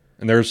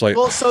 And they're just like,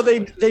 well, so they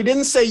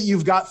didn't say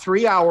you've got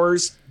 3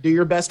 hours, do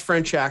your best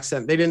French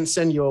accent. They didn't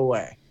send you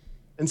away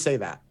and say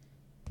that.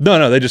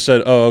 No, they just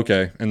said, oh,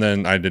 okay. And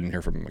then I didn't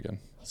hear from them again.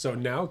 So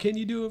now can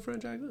you do a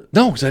French accent?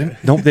 No,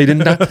 they did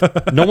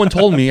not. No one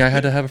told me I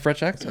had to have a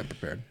French accent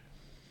prepared.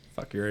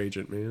 Fuck your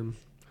agent, man.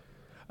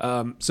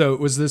 So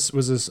was this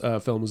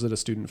film? Was it a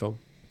student film?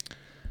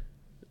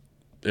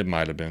 It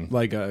might have been.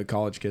 Like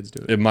college kids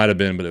do it? It might have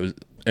been, but it was.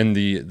 And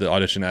the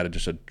audition added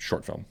just a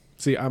short film.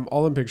 See,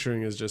 all I'm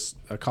picturing is just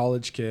a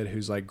college kid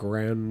who's like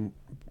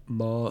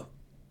grandma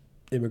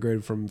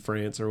immigrated from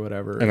France or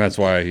whatever, and that's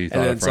why he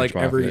thought it's French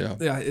like mafia.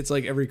 it's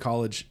like every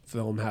college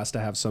film has to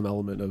have some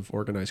element of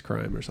organized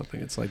crime or something.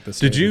 It's like this.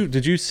 Did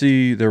you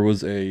see there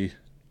was a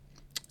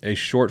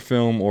short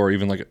film or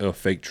even like a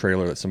fake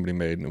trailer that somebody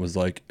made, and it was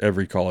like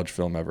every college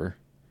film ever?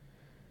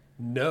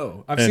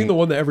 No, I've seen the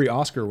one that every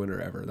Oscar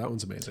winner ever. That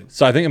one's amazing.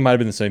 So I think it might have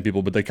been the same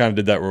people, but they kind of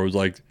did that where it was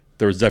like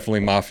there was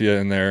definitely mafia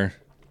in there.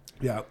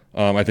 Yeah.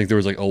 I think there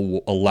was like a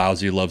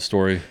lousy love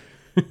story.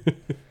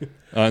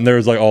 And there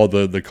was like all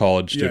the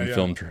college student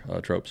film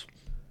tropes.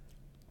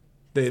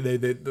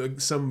 They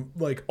some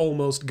like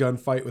almost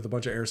gunfight with a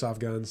bunch of airsoft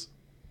guns.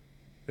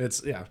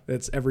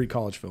 It's every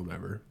college film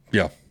ever.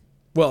 Yeah.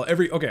 Well,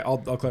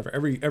 I'll clarify.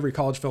 Every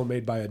college film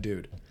made by a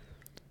dude.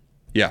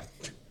 Yeah.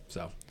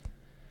 So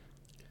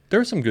there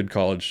was some good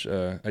college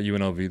at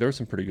UNLV. There were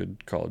some pretty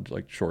good college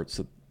like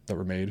shorts that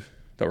were made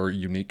that were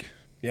unique.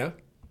 Yeah.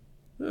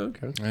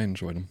 Okay. I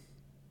enjoyed them.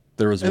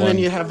 There was and one. Then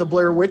you have the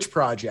Blair Witch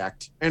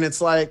Project, and it's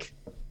like,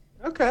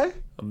 okay,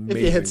 amazing.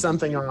 if you hit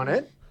something on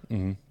it.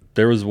 Mm-hmm.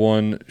 There was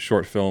one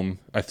short film.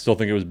 I still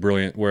think it was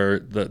brilliant. Where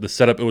the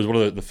setup, it was one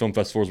of the film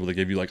festivals where they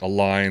gave you like a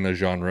line, a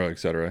genre,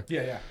 etc.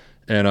 Yeah.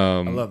 And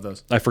I love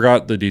those. I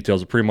forgot the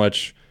details, but pretty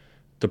much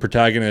the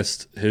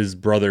protagonist, his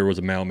brother was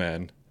a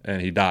mailman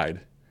and he died.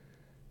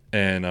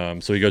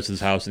 And so he goes to this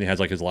house and he has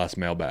like his last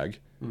mail bag.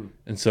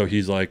 And so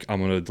he's like, I'm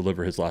going to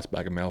deliver his last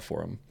bag of mail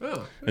for him. Oh,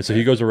 okay. And so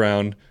he goes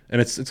around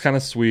and it's kind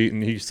of sweet.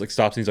 And he just like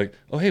stops and he's like,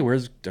 oh, hey,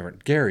 where's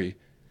Gary?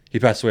 He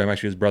passed away. I'm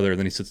actually his brother. And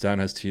then he sits down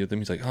and has tea with him.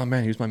 He's like, oh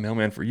man, he was my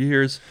mailman for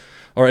years.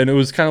 All right. And it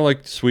was kind of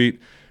like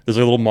sweet. There's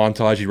like a little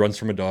montage. He runs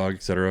from a dog,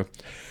 etc.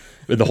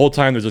 But the whole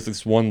time there's just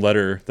this one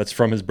letter that's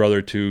from his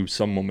brother to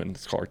some woman.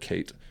 Let's call her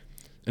Kate.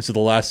 And so the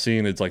last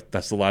scene, it's like,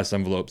 that's the last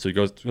envelope. So he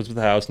goes to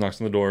the house, knocks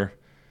on the door.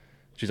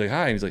 She's like,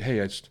 hi. And he's like, hey,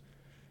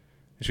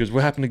 and she goes,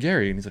 what happened to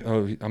Gary? And he's like,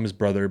 oh, I'm his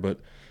brother,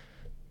 but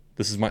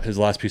this is his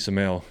last piece of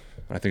mail.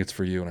 And I think it's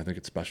for you, and I think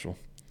it's special.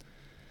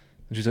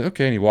 And she's like,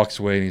 okay. And he walks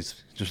away, and he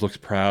just looks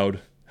proud,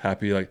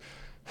 happy, like,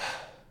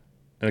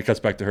 and it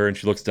cuts back to her, and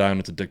she looks down, and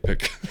it's a dick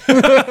pic.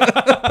 and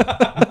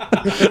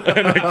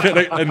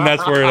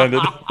that's where it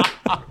ended.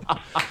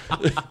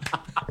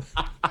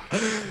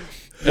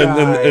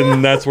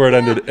 And that's where it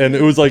ended. And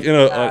it was like in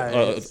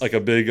a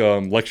big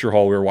lecture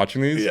hall. We were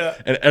watching these,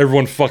 and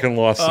everyone fucking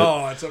lost it.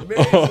 Oh, it's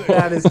amazing.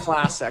 That is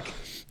classic.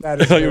 That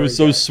is like, it was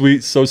so good.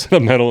 Sweet, so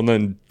sentimental, and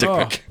then dick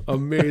pic.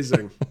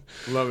 Amazing.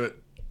 Love it.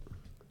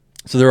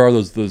 So there are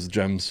those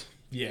gems.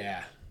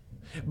 Yeah.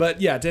 But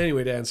yeah,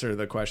 to answer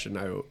the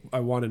question, I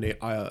want an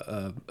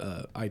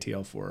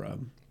ITL for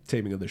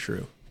Taming of the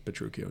Shrew,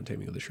 Petruchio and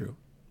Taming of the Shrew.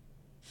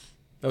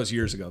 That was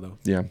years ago, though.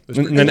 Yeah.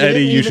 And then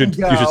Eddie, you should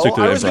stick to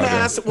the I was going to improv.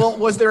 ask, well,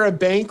 was there a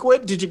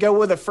banquet? Did you go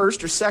with a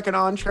first or second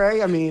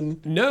entree? I mean,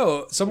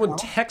 No, someone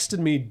texted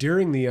me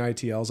during the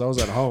ITLs. I was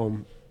at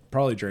home,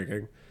 probably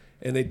drinking,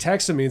 and they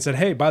texted me and said,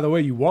 "Hey, by the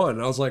way, you won."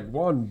 And I was like,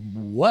 "Won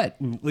what?"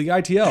 The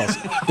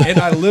ITLs. And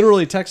I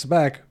literally texted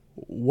back,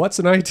 "What's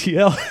an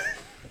ITL?"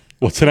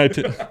 What's an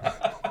ITL?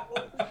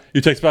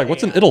 You text back,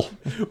 what's an ITL?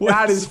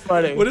 that is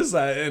funny. What is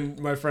that? And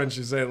my friend,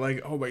 she said,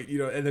 like, "Oh my,"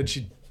 and then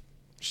she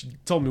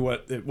told me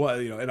what it was,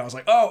 and I was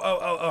like,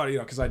 oh,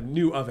 because I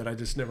knew of it. I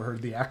just never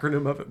heard the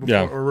acronym of it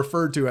before, or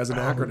referred to as an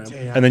acronym.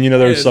 Damn. And then,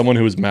 there was someone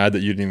who was mad that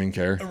you didn't even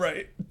care.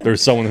 Right.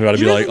 There's someone who had to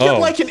You be didn't like, get oh.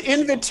 like an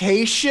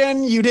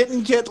invitation. You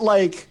didn't get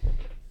like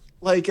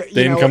They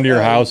didn't come to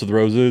your house with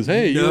roses.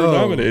 Hey, you were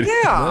nominated.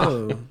 Yeah.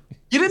 No.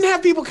 You didn't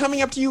have people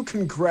coming up to you.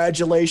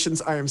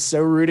 Congratulations. I am so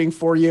rooting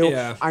for you.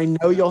 Yeah. I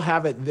know you'll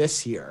have it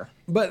this year.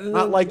 But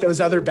Not like those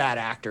other bad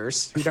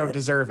actors who don't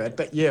deserve it,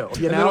 but you.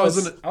 You And know,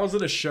 then I was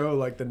in a show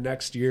like the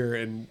next year,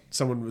 and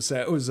someone was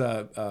saying it was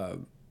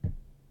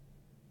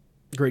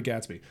Great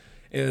Gatsby,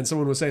 and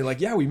someone was saying like,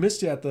 "Yeah, we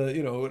missed you at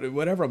the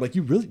whatever." I'm like,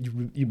 "You really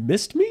you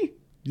missed me?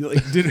 You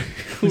like did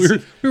we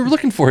were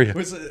looking for you."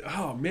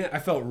 Oh man, I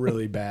felt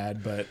really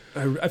bad, but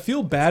I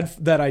feel bad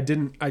that I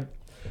didn't.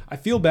 I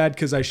feel bad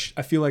because I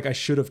feel like I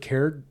should have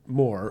cared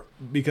more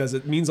because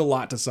it means a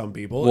lot to some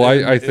people.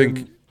 Well, I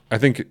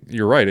think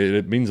you're right.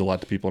 It means a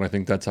lot to people, and I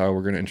think that's how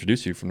we're going to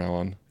introduce you from now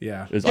on.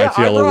 Yeah. Is Yeah, I ITL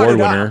brought award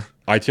it up. winner,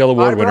 ITL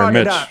award winner brought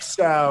Mitch. it up,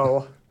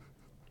 so,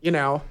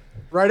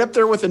 right up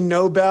there with the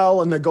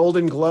Nobel and the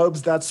Golden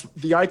Globes. That's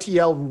the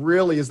ITL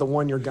really is the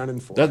one you're gunning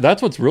for.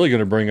 That's what's really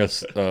going to bring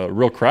us a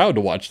real crowd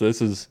to watch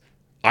this is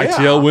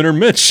ITL winner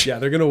Mitch. Yeah,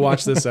 they're gonna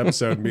watch this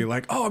episode and be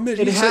like, "Oh, Mitch,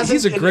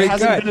 he's a It great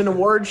hasn't guy." been an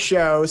award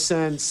show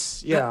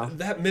since,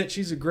 That Mitch,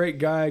 he's a great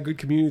guy, good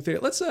community theater.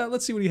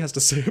 Let's see what he has to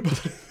say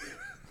about it.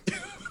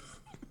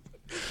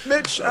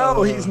 Mitch,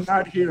 he's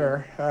not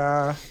here.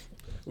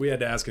 We had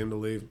to ask him to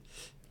leave.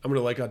 I'm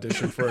gonna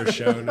audition for a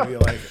show and be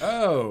like,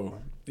 "Oh,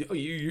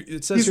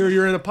 it says here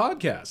you're in a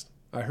podcast.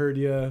 I heard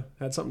you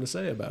had something to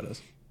say about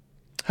us."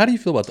 How do you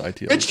feel about the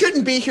ITL? Mitch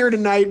couldn't be here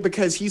tonight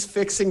because he's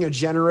fixing a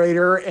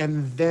generator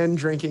and then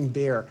drinking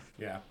beer.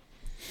 Yeah,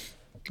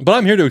 But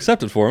I'm here to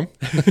accept it for him.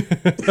 How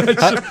did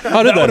that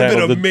would have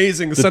happen? been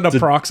amazing to send a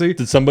proxy.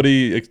 Did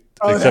somebody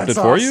accept it that's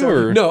for you? awesome.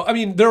 Or? No, I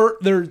mean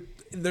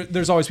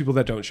there's always people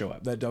that don't show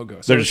up, that don't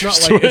go. So They're it's not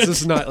just like doing it's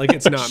just not like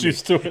it's not me.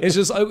 just doing it. It's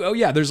just oh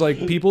yeah, there's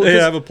like people. They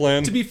 'cause have a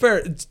plan. To be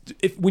fair,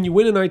 if when you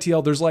win an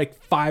ITL, there's like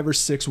 5 or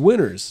 6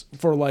 winners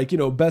for like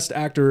best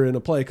actor in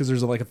a play because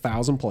there's like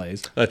 1,000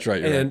 plays. That's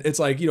right. You're And right. it's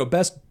like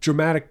best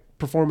dramatic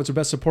performance or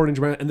best supporting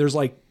dramatic, and there's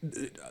like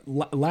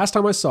last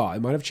time I saw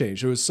it might have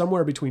changed. It was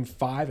somewhere between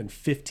 5 and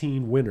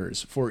 15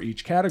 winners for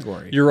each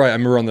category. You're right. I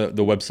remember on the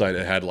website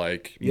it had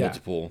like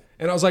multiple.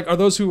 And I was like, are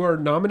those who are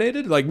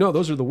nominated? Like, no,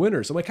 those are the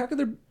winners. I'm like, how could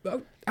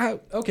there?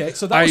 Okay,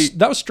 so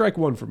that was strike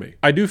one for me.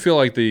 I do feel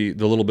like the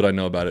little bit I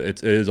know about it,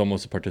 it is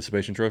almost a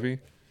participation trophy,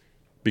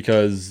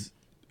 because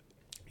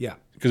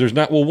there's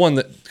not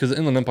because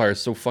Inland Empire is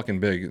so fucking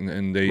big,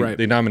 and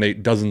they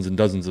nominate dozens and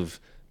dozens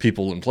of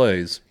people in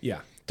plays. Yeah,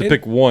 To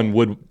pick one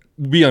would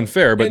be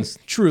unfair, but and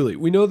truly,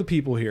 we know the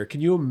people here. Can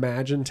you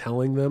imagine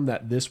telling them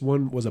that this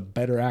one was a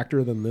better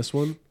actor than this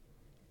one?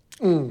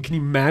 Can you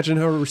imagine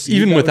how received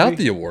even that would without be?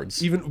 the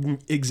awards,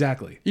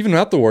 Exactly. even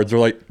without the awards, they're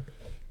like,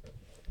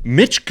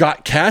 Mitch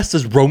got cast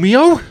as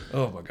Romeo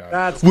Oh my god.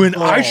 That's when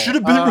cool. I should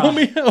have been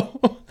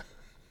Romeo.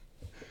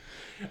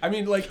 I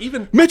mean, like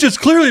even Mitch has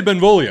clearly been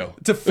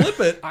Volio. to flip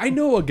it, I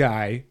know a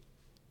guy.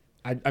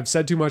 I've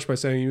said too much by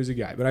saying he was a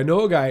guy, but I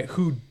know a guy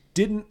who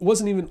did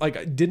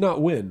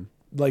not win.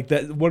 Like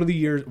that one of the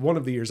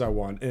years I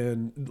won,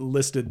 and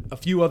listed a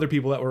few other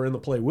people that were in the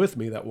play with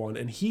me that won,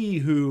 and he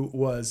who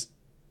was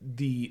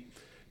the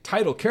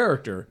title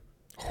character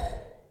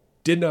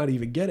did not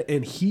even get it,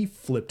 and he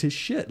flipped his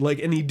shit.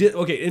 And he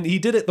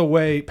did it the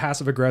way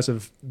passive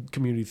aggressive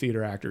community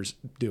theater actors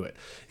do it.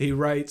 He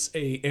writes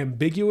a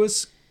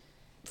ambiguous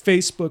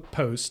Facebook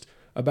post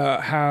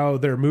about how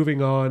they're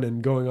moving on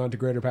and going on to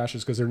greater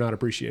pastures because they're not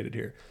appreciated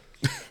here.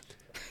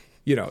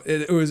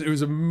 It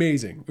was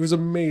amazing. It was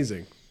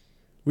amazing.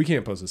 We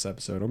can't post this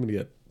episode. I'm gonna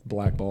get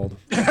blackballed.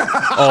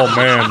 Oh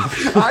man,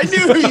 I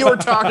knew who you were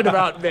talking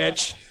about,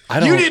 Mitch.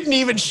 You didn't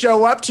even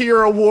show up to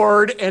your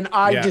award, and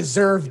I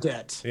deserved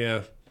it.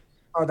 Yeah.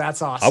 Oh,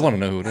 that's awesome. I want to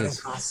know who it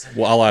is. Awesome.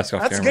 Well, I'll ask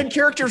off That's camera. good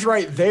characters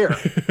right there.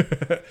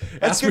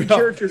 That's good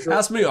characters right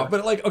Ask me off.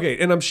 But okay,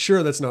 and I'm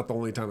sure that's not the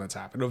only time that's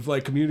happened. Of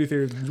like community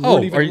theater,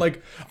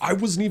 I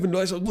wasn't even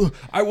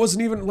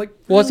like.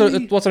 Well, really?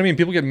 that's what I mean.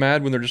 People get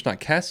mad when they're just not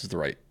cast as the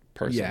right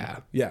person.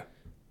 Yeah.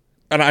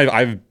 And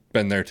I've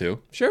been there too.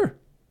 Sure.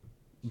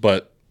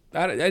 But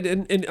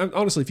And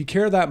honestly, if you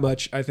care that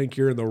much, I think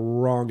you're in the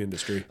wrong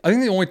industry. I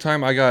think the only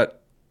time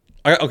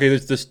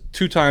there's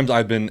 2 times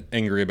I've been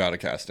angry about a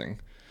casting.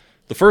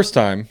 The first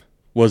time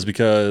was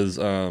because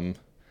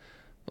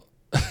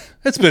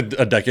it's been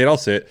a decade. I'll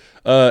say it.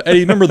 Eddie,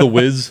 remember The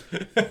Wiz?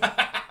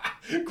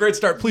 Great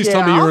start. Please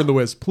tell me you were in The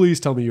Wiz. Please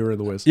tell me you were in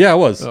The Wiz. Yeah, I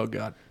was. Oh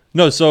God.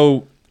 No,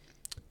 so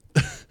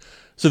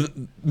So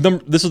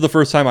this is the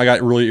first time I got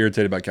really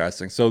irritated about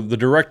casting. So the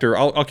director,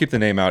 I'll keep the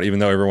name out, even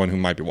though everyone who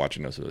might be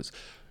watching knows who it is.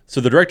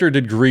 So the director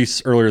did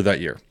Grease earlier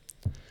that year.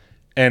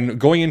 And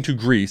going into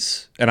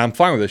Grease, and I'm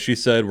fine with this, she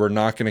said, we're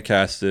not going to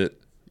cast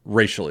it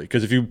racially.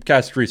 Because if you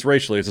cast Grease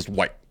racially, it's just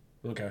white.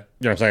 Okay. You know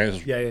what I'm saying? It's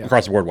just Yeah.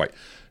 across the board white.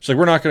 She's like,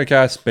 we're not going to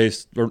cast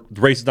race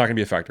is not going to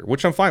be a factor,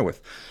 which I'm fine with.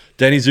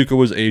 Danny Zuko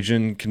was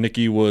Asian.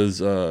 Kaneki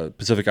was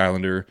Pacific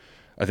Islander.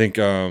 I think,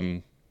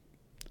 and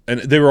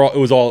they were all,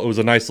 it was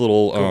a nice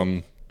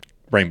little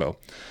rainbow.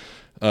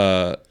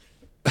 But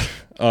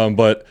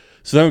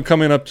so then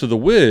coming up to The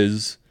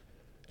Wiz,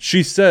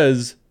 she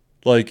says,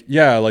 like,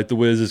 yeah, like The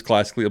Wiz is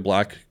classically a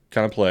black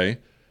kind of play,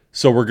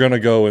 so we're gonna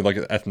go in like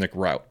an ethnic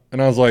route.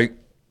 And I was like,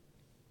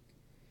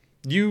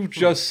 you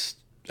just,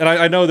 and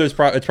I know it's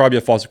probably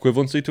a false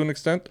equivalency to an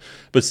extent,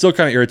 but still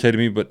kind of irritated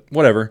me. But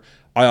whatever.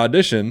 I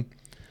auditioned,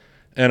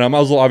 and I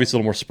was obviously a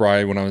little more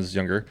spry when I was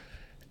younger,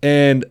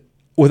 and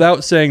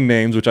without saying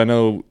names, which I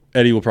know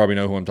Eddie will probably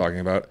know who I'm talking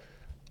about,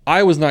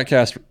 I was not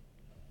cast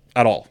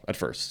at all at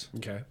first.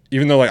 Okay.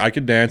 Even though like I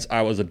could dance,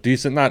 I was a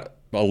decent, not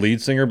a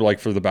lead singer, but like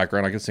for the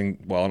background, I could sing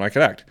well and I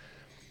could act.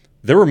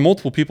 There were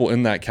multiple people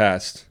in that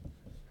cast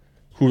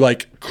who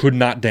like could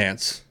not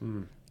dance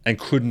and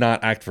could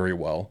not act very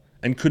well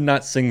and could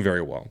not sing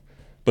very well,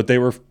 but they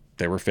were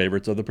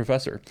favorites of the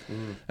professor.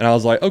 And I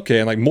was like, okay,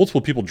 and like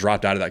multiple people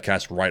dropped out of that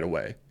cast right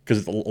away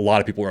because a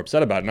lot of people were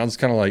upset about it. And I was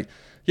kind of like,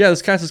 yeah,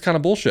 this cast is kind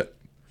of bullshit.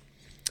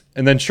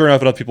 And then sure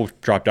enough, enough people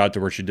dropped out to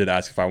where she did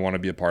ask if I want to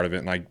be a part of it,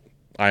 and I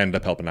ended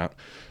up helping out.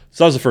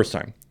 So that was the first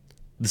time.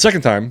 The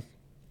second time,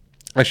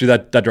 actually,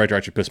 that director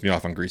actually pissed me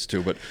off on Grease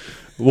too, but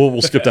we'll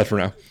skip that for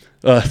now.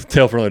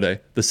 Tale for another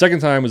day. The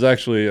second time was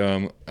actually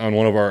on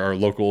one of our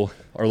local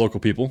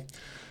people.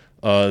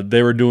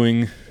 They were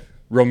doing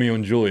Romeo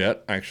and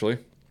Juliet, actually.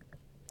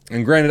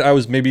 And granted, I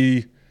was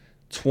maybe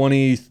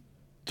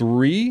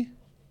 23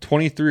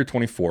 or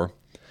 24.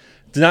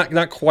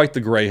 Not quite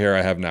the gray hair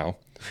I have now.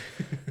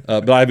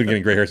 But I've been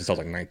getting gray hair since I was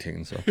like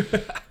 19. So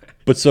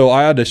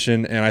I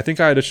auditioned, and I think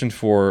I auditioned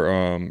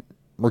for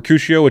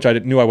Mercutio, which I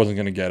knew I wasn't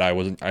going to get. I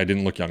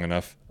didn't look young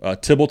enough.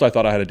 Tybalt, I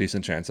thought I had a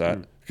decent chance at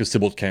because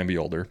Tybalt can be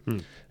older.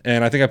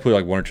 And I think I put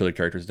like one or two other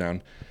characters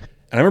down.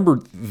 And I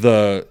remember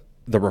the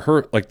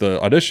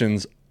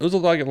auditions. It was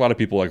like a lot of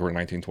people like were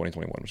 19, 20,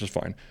 21, which is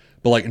fine.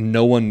 But like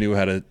no one knew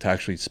how to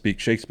actually speak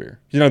Shakespeare.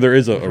 You know, there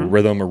is a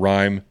rhythm, a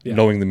rhyme,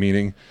 knowing the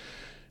meaning.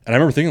 And I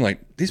remember thinking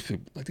like these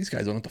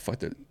guys don't know what the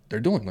fuck they're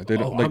doing. Like they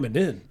don't. I'm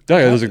in. Yeah,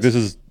 I was like, this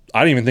is. I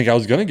didn't even think I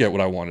was gonna get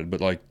what I wanted,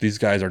 but like these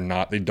guys are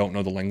not. They don't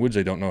know the language.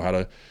 They don't know how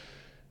to.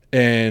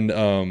 And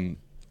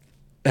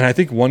I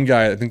think one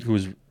guy who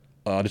was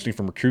auditioning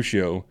for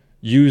Mercutio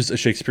used a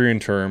Shakespearean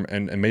term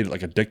and made it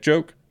like a dick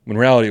joke. When in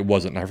reality it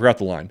wasn't. And I forgot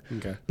the line.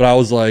 Okay. But I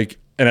was like,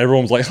 and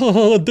everyone was like,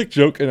 oh, a dick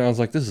joke, and I was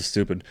like, this is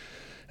stupid.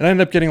 And I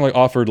ended up getting like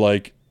offered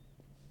like,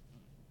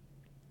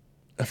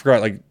 I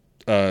forgot like,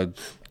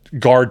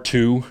 Guard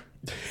 2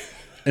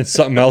 and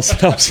something else.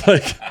 And I was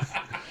like.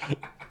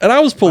 And I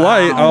was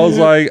polite. Wow. I was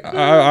like,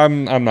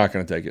 I'm not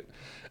gonna take it.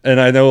 And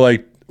I know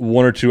like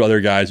one or two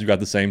other guys who got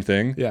the same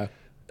thing. Yeah.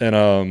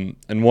 And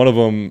one of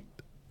them,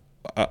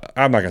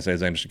 I'm not gonna say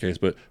his name just in case,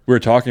 but we were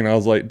talking. And I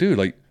was like, dude,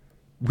 like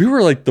we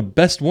were like the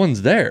best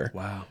ones there.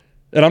 Wow.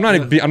 And I'm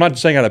not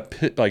saying out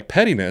of like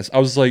pettiness. I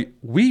was like,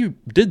 we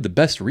did the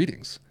best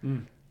readings.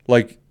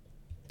 Like,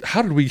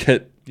 how did we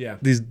get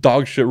these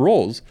dog shit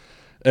roles?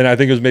 And I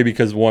think it was maybe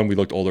because one, we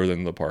looked older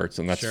than the parts,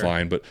 and that's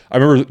fine. But I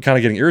remember kind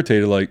of getting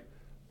irritated, like,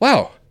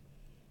 wow.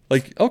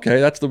 Like, okay,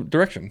 that's the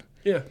direction.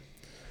 Yeah.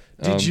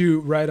 Did you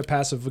write a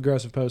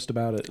passive-aggressive post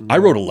about it? I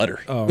wrote a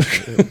letter. Oh,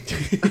 okay.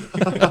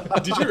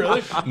 Did you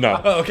really?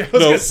 No. Oh, okay.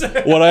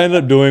 What I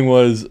ended up doing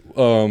was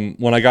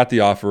when I got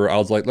the offer, I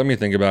was like, let me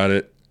think about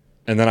it.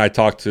 And then I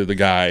talked to the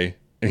guy,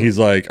 and he's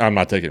like, I'm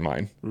not taking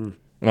mine. And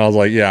I was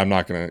like, yeah, I'm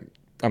not gonna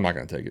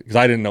take it because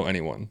I didn't know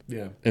anyone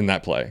in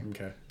that play.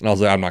 Okay. And I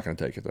was like, I'm not gonna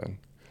take it then.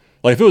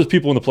 Like if it was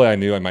people in the play I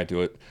knew, I might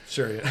do it.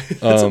 Sure, yeah.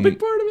 That's a big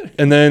part of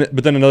it.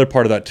 But then another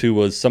part of that too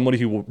was somebody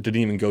who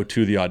didn't even go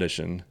to the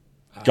audition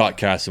got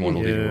cast in one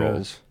of the leading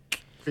roles.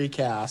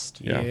 Recast.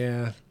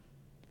 Yeah.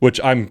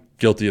 Which I'm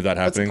guilty of that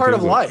happening. That's part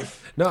of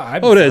life. No,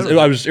 it is.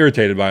 I was just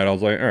irritated by it. I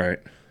was like, all right.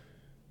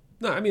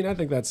 No, I mean, I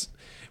think that's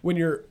when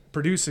you're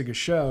producing a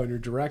show and you're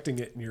directing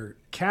it and you're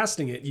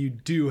casting it, you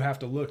do have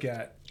to look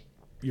at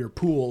your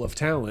pool of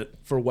talent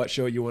for what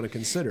show you want to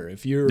consider.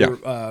 If you're,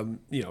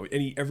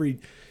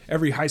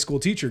 every high school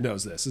teacher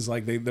knows this. Is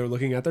like they're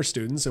looking at their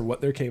students and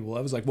what they're capable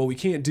of. It's like, well, we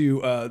can't do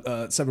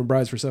Seven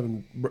Brides for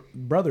Seven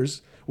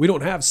Brothers. We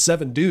don't have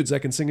 7 dudes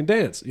that can sing and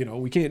dance. You know,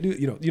 we can't do.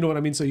 You know what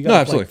I mean. So you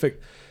got to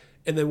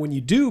and then when you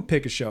do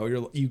pick a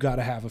show, you got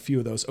to have a few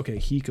of those. Okay,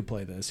 he could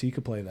play this. He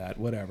could play that.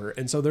 Whatever.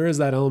 And so there is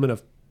that element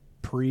of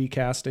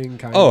pre-casting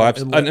kind of. Oh,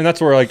 absolutely. And that's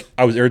where like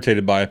I was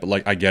irritated by it, but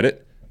like I get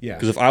it. Yeah.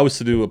 Because if I was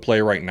to do a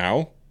play right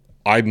now,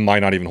 I might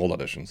not even hold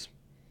auditions.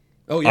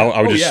 Oh yeah.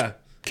 I would just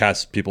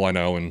cast people I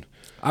know and.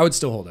 I would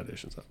still hold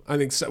auditions up. I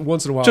think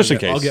once in a while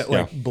I'll get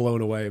like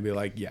blown away and be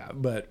like, yeah,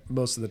 but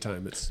most of the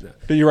time it's.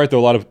 But you're right though.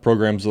 A lot of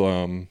programs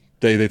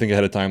They think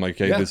ahead of time, like,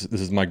 hey, Yeah. this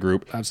is my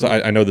group. Absolutely.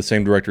 So I know the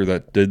same director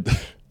that did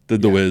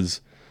The Wiz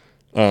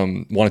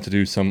wanted to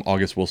do some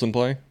August Wilson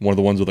play, one of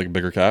the ones with like a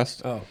bigger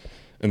cast. Oh.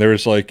 And they were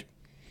just like,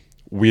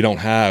 we don't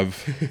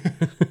have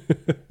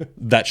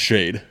that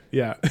shade.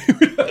 Yeah.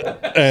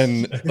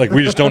 And like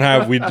we just don't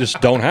have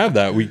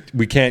that.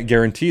 We can't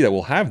guarantee that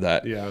we'll have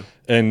that. Yeah.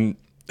 And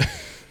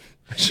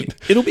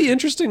It'll be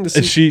interesting to see.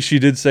 and she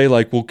did say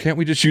like, well, can't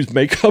we just use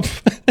makeup?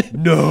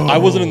 No. I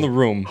wasn't in the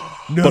room.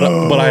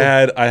 No. But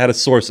I had a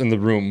source in the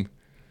room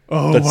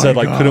that said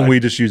like, couldn't we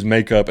just use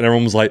makeup? And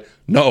everyone was like,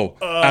 no,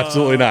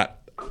 absolutely not.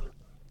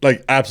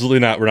 Like, absolutely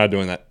not. We're not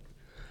doing that.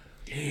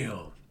 Damn.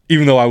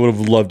 Even though I would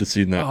have loved to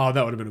see that. Oh,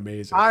 that would have been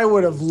amazing. I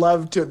would have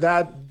loved to.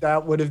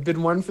 That would have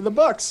been one for the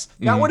books.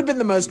 That would have been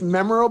the most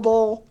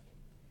memorable.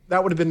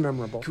 That would have been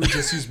memorable. Can we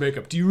just use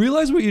makeup? Do you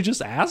realize what you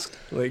just asked?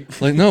 Like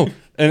No.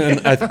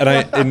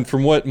 And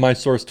from what my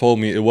source told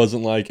me, it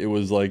wasn't like it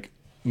was like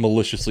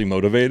maliciously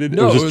motivated.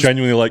 No, it was just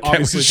genuinely like, can't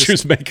we obviously just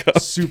use makeup?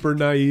 super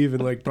naive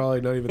and like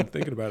probably not even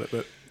thinking about it,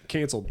 but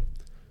canceled.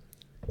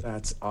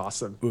 That's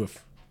awesome.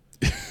 Oof.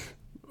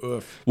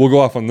 Oof. We'll go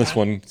off on this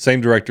one. Same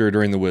director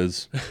during The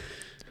Wiz.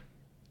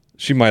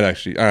 She might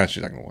actually.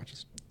 She's not gonna watch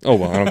this. Oh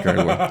well, I don't care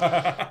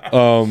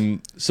anyway.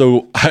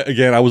 So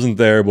I wasn't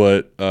there,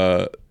 but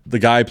the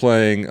guy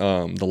playing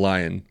the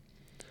lion,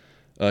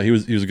 he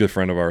was a good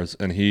friend of ours,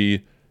 and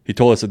he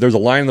told us that there's a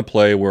line in the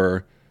play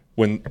where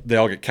when they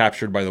all get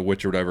captured by the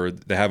witch or whatever,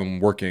 they have him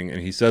working,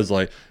 and he says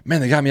like,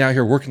 "Man, they got me out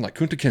here working like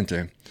Kunta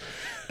Kinte,"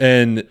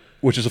 and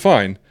which is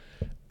fine,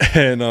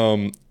 and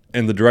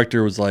the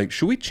director was like,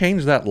 "Should we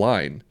change that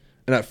line?"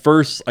 And at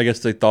first, I guess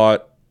they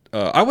thought.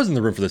 I was in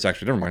the room for this,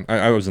 actually. Never mind.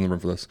 I was in the room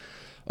for this.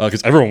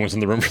 Because everyone was in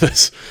the room for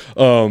this.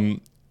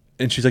 And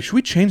she's like, should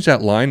we change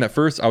that line? At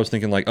first, I was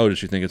thinking like, oh, does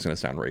she think it's going to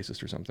sound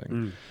racist or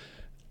something?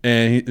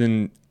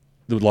 And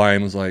the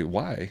lion was like,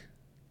 why?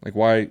 Like,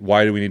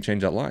 why do we need to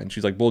change that line?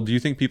 She's like, well, do you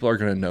think people are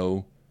going to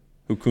know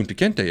who Kunta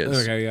Kinte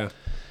is? Okay, yeah.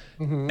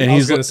 And I was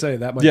he's going like, to say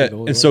that might yeah. be the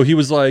only And so he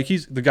was like,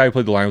 the guy who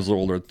played the lion was a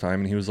little older at the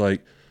time. And he was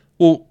like,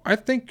 well, I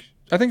think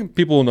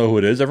people will know who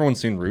it is. Everyone's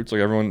seen Roots.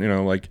 Like everyone,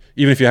 like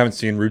even if you haven't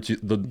seen Roots,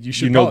 you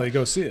should probably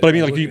go see it. But I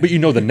mean, like, but you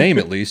know the name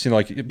at least.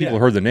 Like people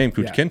heard the name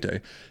Kunta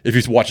Kinte. If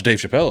you watch Dave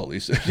Chappelle, at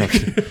least.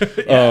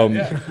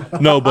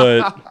 No,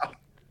 but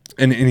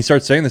and he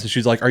starts saying this, and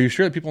she's like, "Are you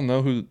sure that people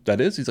know who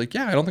that is?" He's like,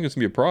 "Yeah, I don't think it's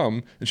gonna be a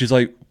problem." And she's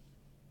like,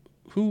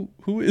 "Who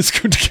is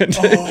Kunta Kinte?"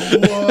 Oh,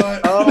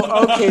 what?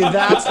 Oh, okay,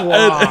 that's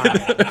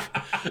why.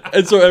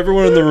 And so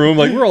everyone in the room,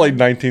 like we're all like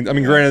 19. I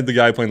mean, granted, the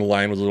guy playing the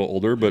lion was a little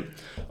older, but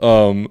we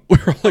were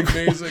all like,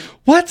 Amazing.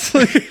 "What?"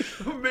 Like,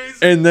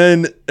 Amazing.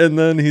 And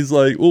then he's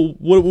like, "Well,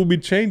 what will we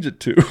change it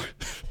to?"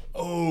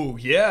 Oh,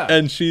 yeah.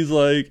 And she's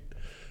like,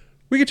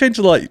 "We could change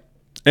it to like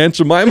Aunt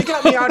Jemima." They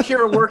got me out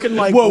here working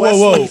like Whoa, whoa,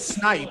 Wesley whoa.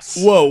 Snipes.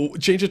 Whoa,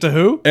 change it to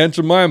who? Aunt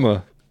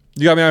Jemima.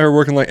 You got me out here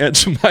working like Aunt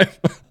Jemima.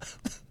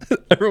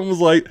 Everyone was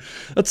like,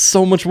 "That's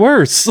so much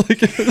worse."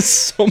 Like it's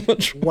so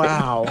much worse.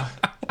 Wow.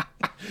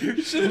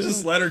 You should have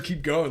just let her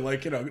keep going.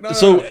 Like, no.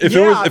 So if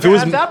it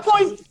was at that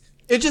point,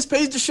 it just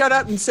pays to shut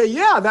up and say,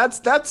 "Yeah, that's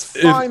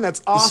fine.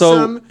 That's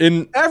awesome."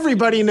 So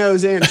everybody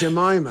knows Aunt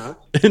Jemima.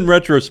 in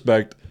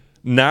retrospect,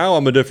 now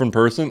I'm a different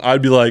person.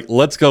 I'd be like,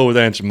 "Let's go with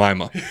Aunt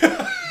Jemima."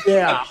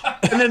 Yeah,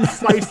 and then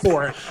fight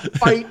for it.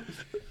 Fight.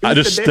 I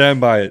just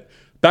stand by it.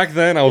 Back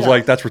then, I was Yeah.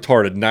 like, "That's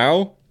retarded."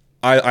 Now,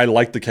 I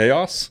like the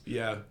chaos.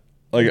 Yeah.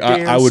 Like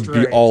Damn I would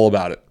straight. be all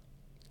about it.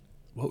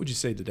 What would you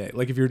say today?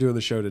 Like if you were doing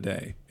the show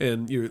today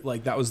and you're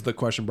like, that was the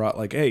question brought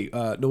like, hey,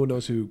 no one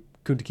knows who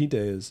Kunta Kinte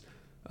is.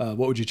 What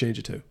would you change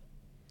it to?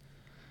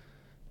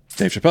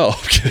 Dave Chappelle.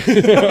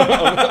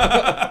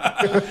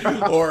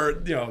 Or,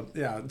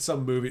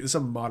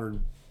 some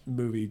modern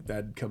movie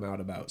that'd come out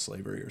about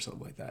slavery or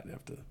something like that. And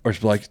have to. Or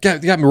just be like, "Yeah,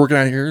 you got me working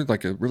out here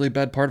like a really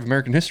bad part of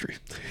American history."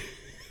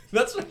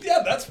 That's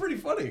pretty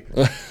funny.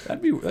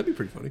 That'd be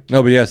pretty funny.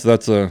 No, but yeah, so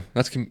that's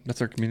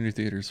our community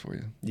theaters for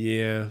you.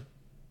 Yeah.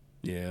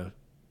 Yeah.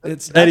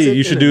 It's Eddie, it you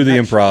in should a do the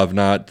nutshell. improv,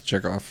 not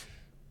Chekhov.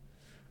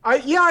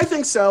 I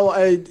think so.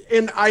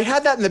 And I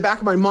had that in the back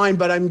of my mind,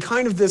 but I'm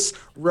kind of this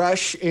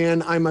rush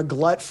and I'm a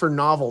glut for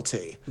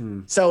novelty.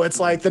 So it's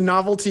like the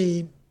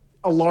novelty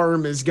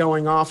alarm is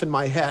going off in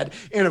my head.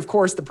 And of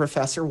course the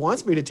professor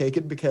wants me to take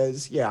it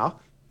because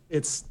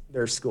it's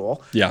their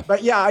school. Yeah.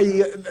 But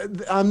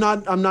I'm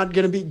not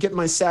going to be getting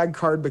my SAG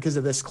card because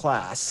of this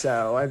class.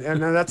 So,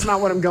 and that's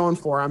not what I'm going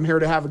for. I'm here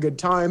to have a good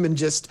time and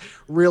just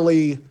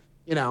really,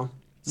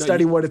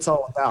 study what it's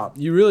all about.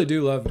 You really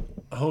do love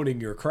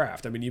honing your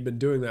craft. I mean, you've been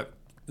doing that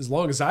as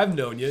long as I've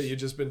known you. You've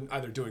just been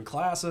either doing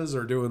classes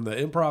or doing the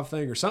improv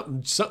thing or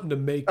something to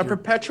make A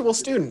perpetual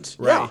student.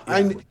 Right, Yeah.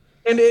 yeah.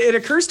 And it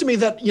occurs to me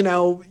that,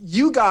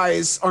 you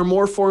guys are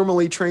more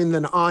formally trained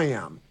than I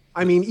am.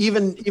 I mean,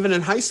 even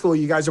in high school,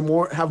 you guys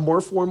have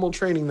more formal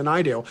training than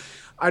I do.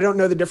 I don't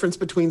know the difference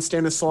between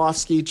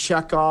Stanislavski,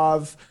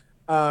 Chekhov.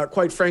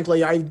 Quite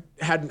frankly, I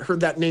hadn't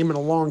heard that name in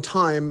a long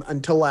time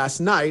until last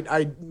night.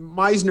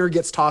 Meisner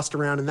gets tossed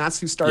around, and that's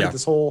who started Yeah.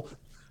 this whole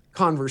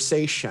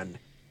conversation.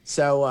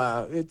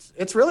 So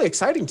it's really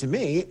exciting to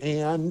me,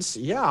 and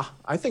yeah,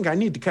 I think I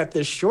need to cut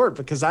this short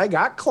because I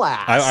got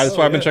class. That's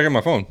why I've been checking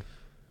my phone.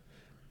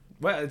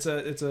 Well, it's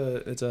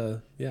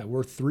a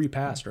we're 3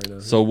 past right now.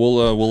 So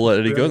we'll let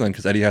Eddie go then,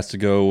 because Eddie has to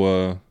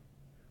go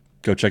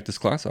check this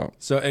class out.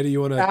 So Eddie,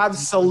 you want to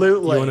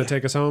absolutely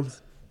take us home?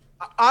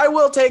 I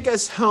will take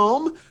us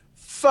home,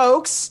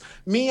 folks.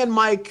 Me and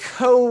my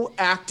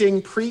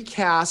co-acting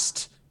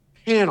precast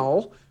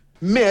panel,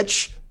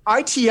 Mitch,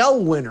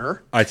 ITL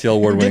winner. ITL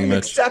award winning didn't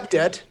Mitch. Accept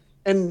it,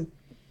 and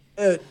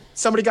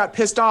somebody got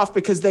pissed off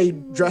because they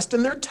dressed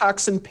in their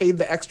tux and paid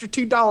the extra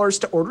 $2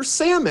 to order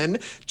salmon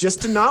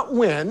just to not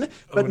win.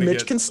 But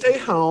Mitch can stay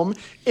home.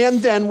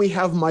 And then we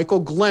have Michael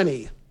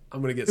Glenny,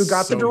 who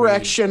got the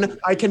direction.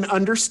 I can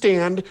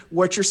understand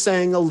what you're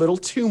saying a little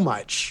too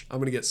much. I'm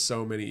gonna get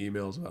so many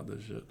emails about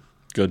this shit.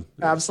 Good.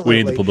 Absolutely.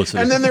 We need the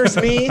publicity. And then there's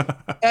me,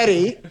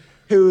 Eddie,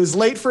 who's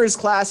late for his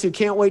class, who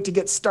can't wait to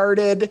get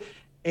started.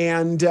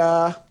 And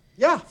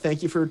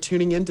thank you for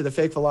tuning in to The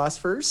Fake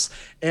Philosophers.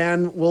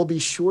 And we'll be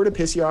sure to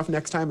piss you off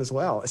next time as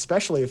well,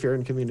 especially if you're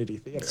in community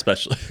theater.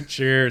 Especially.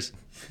 Cheers.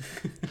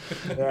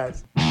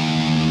 Yes.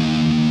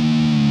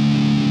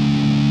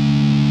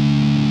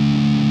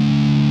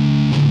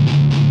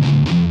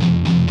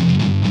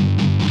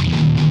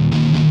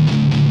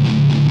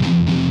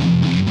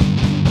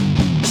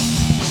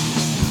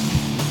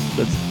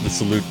 The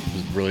salute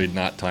was really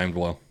not timed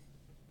well.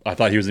 I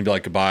thought he was going to be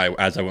like goodbye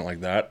as I went like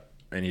that,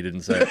 and he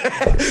didn't say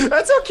it.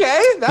 That's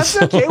okay.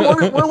 That's okay.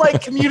 We're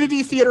like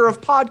community theater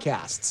of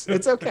podcasts.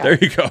 It's okay. There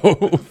you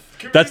go.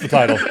 That's the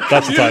title.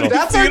 That's the title.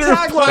 That's our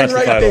tagline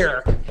right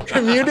there.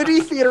 Community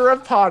theater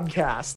of podcasts.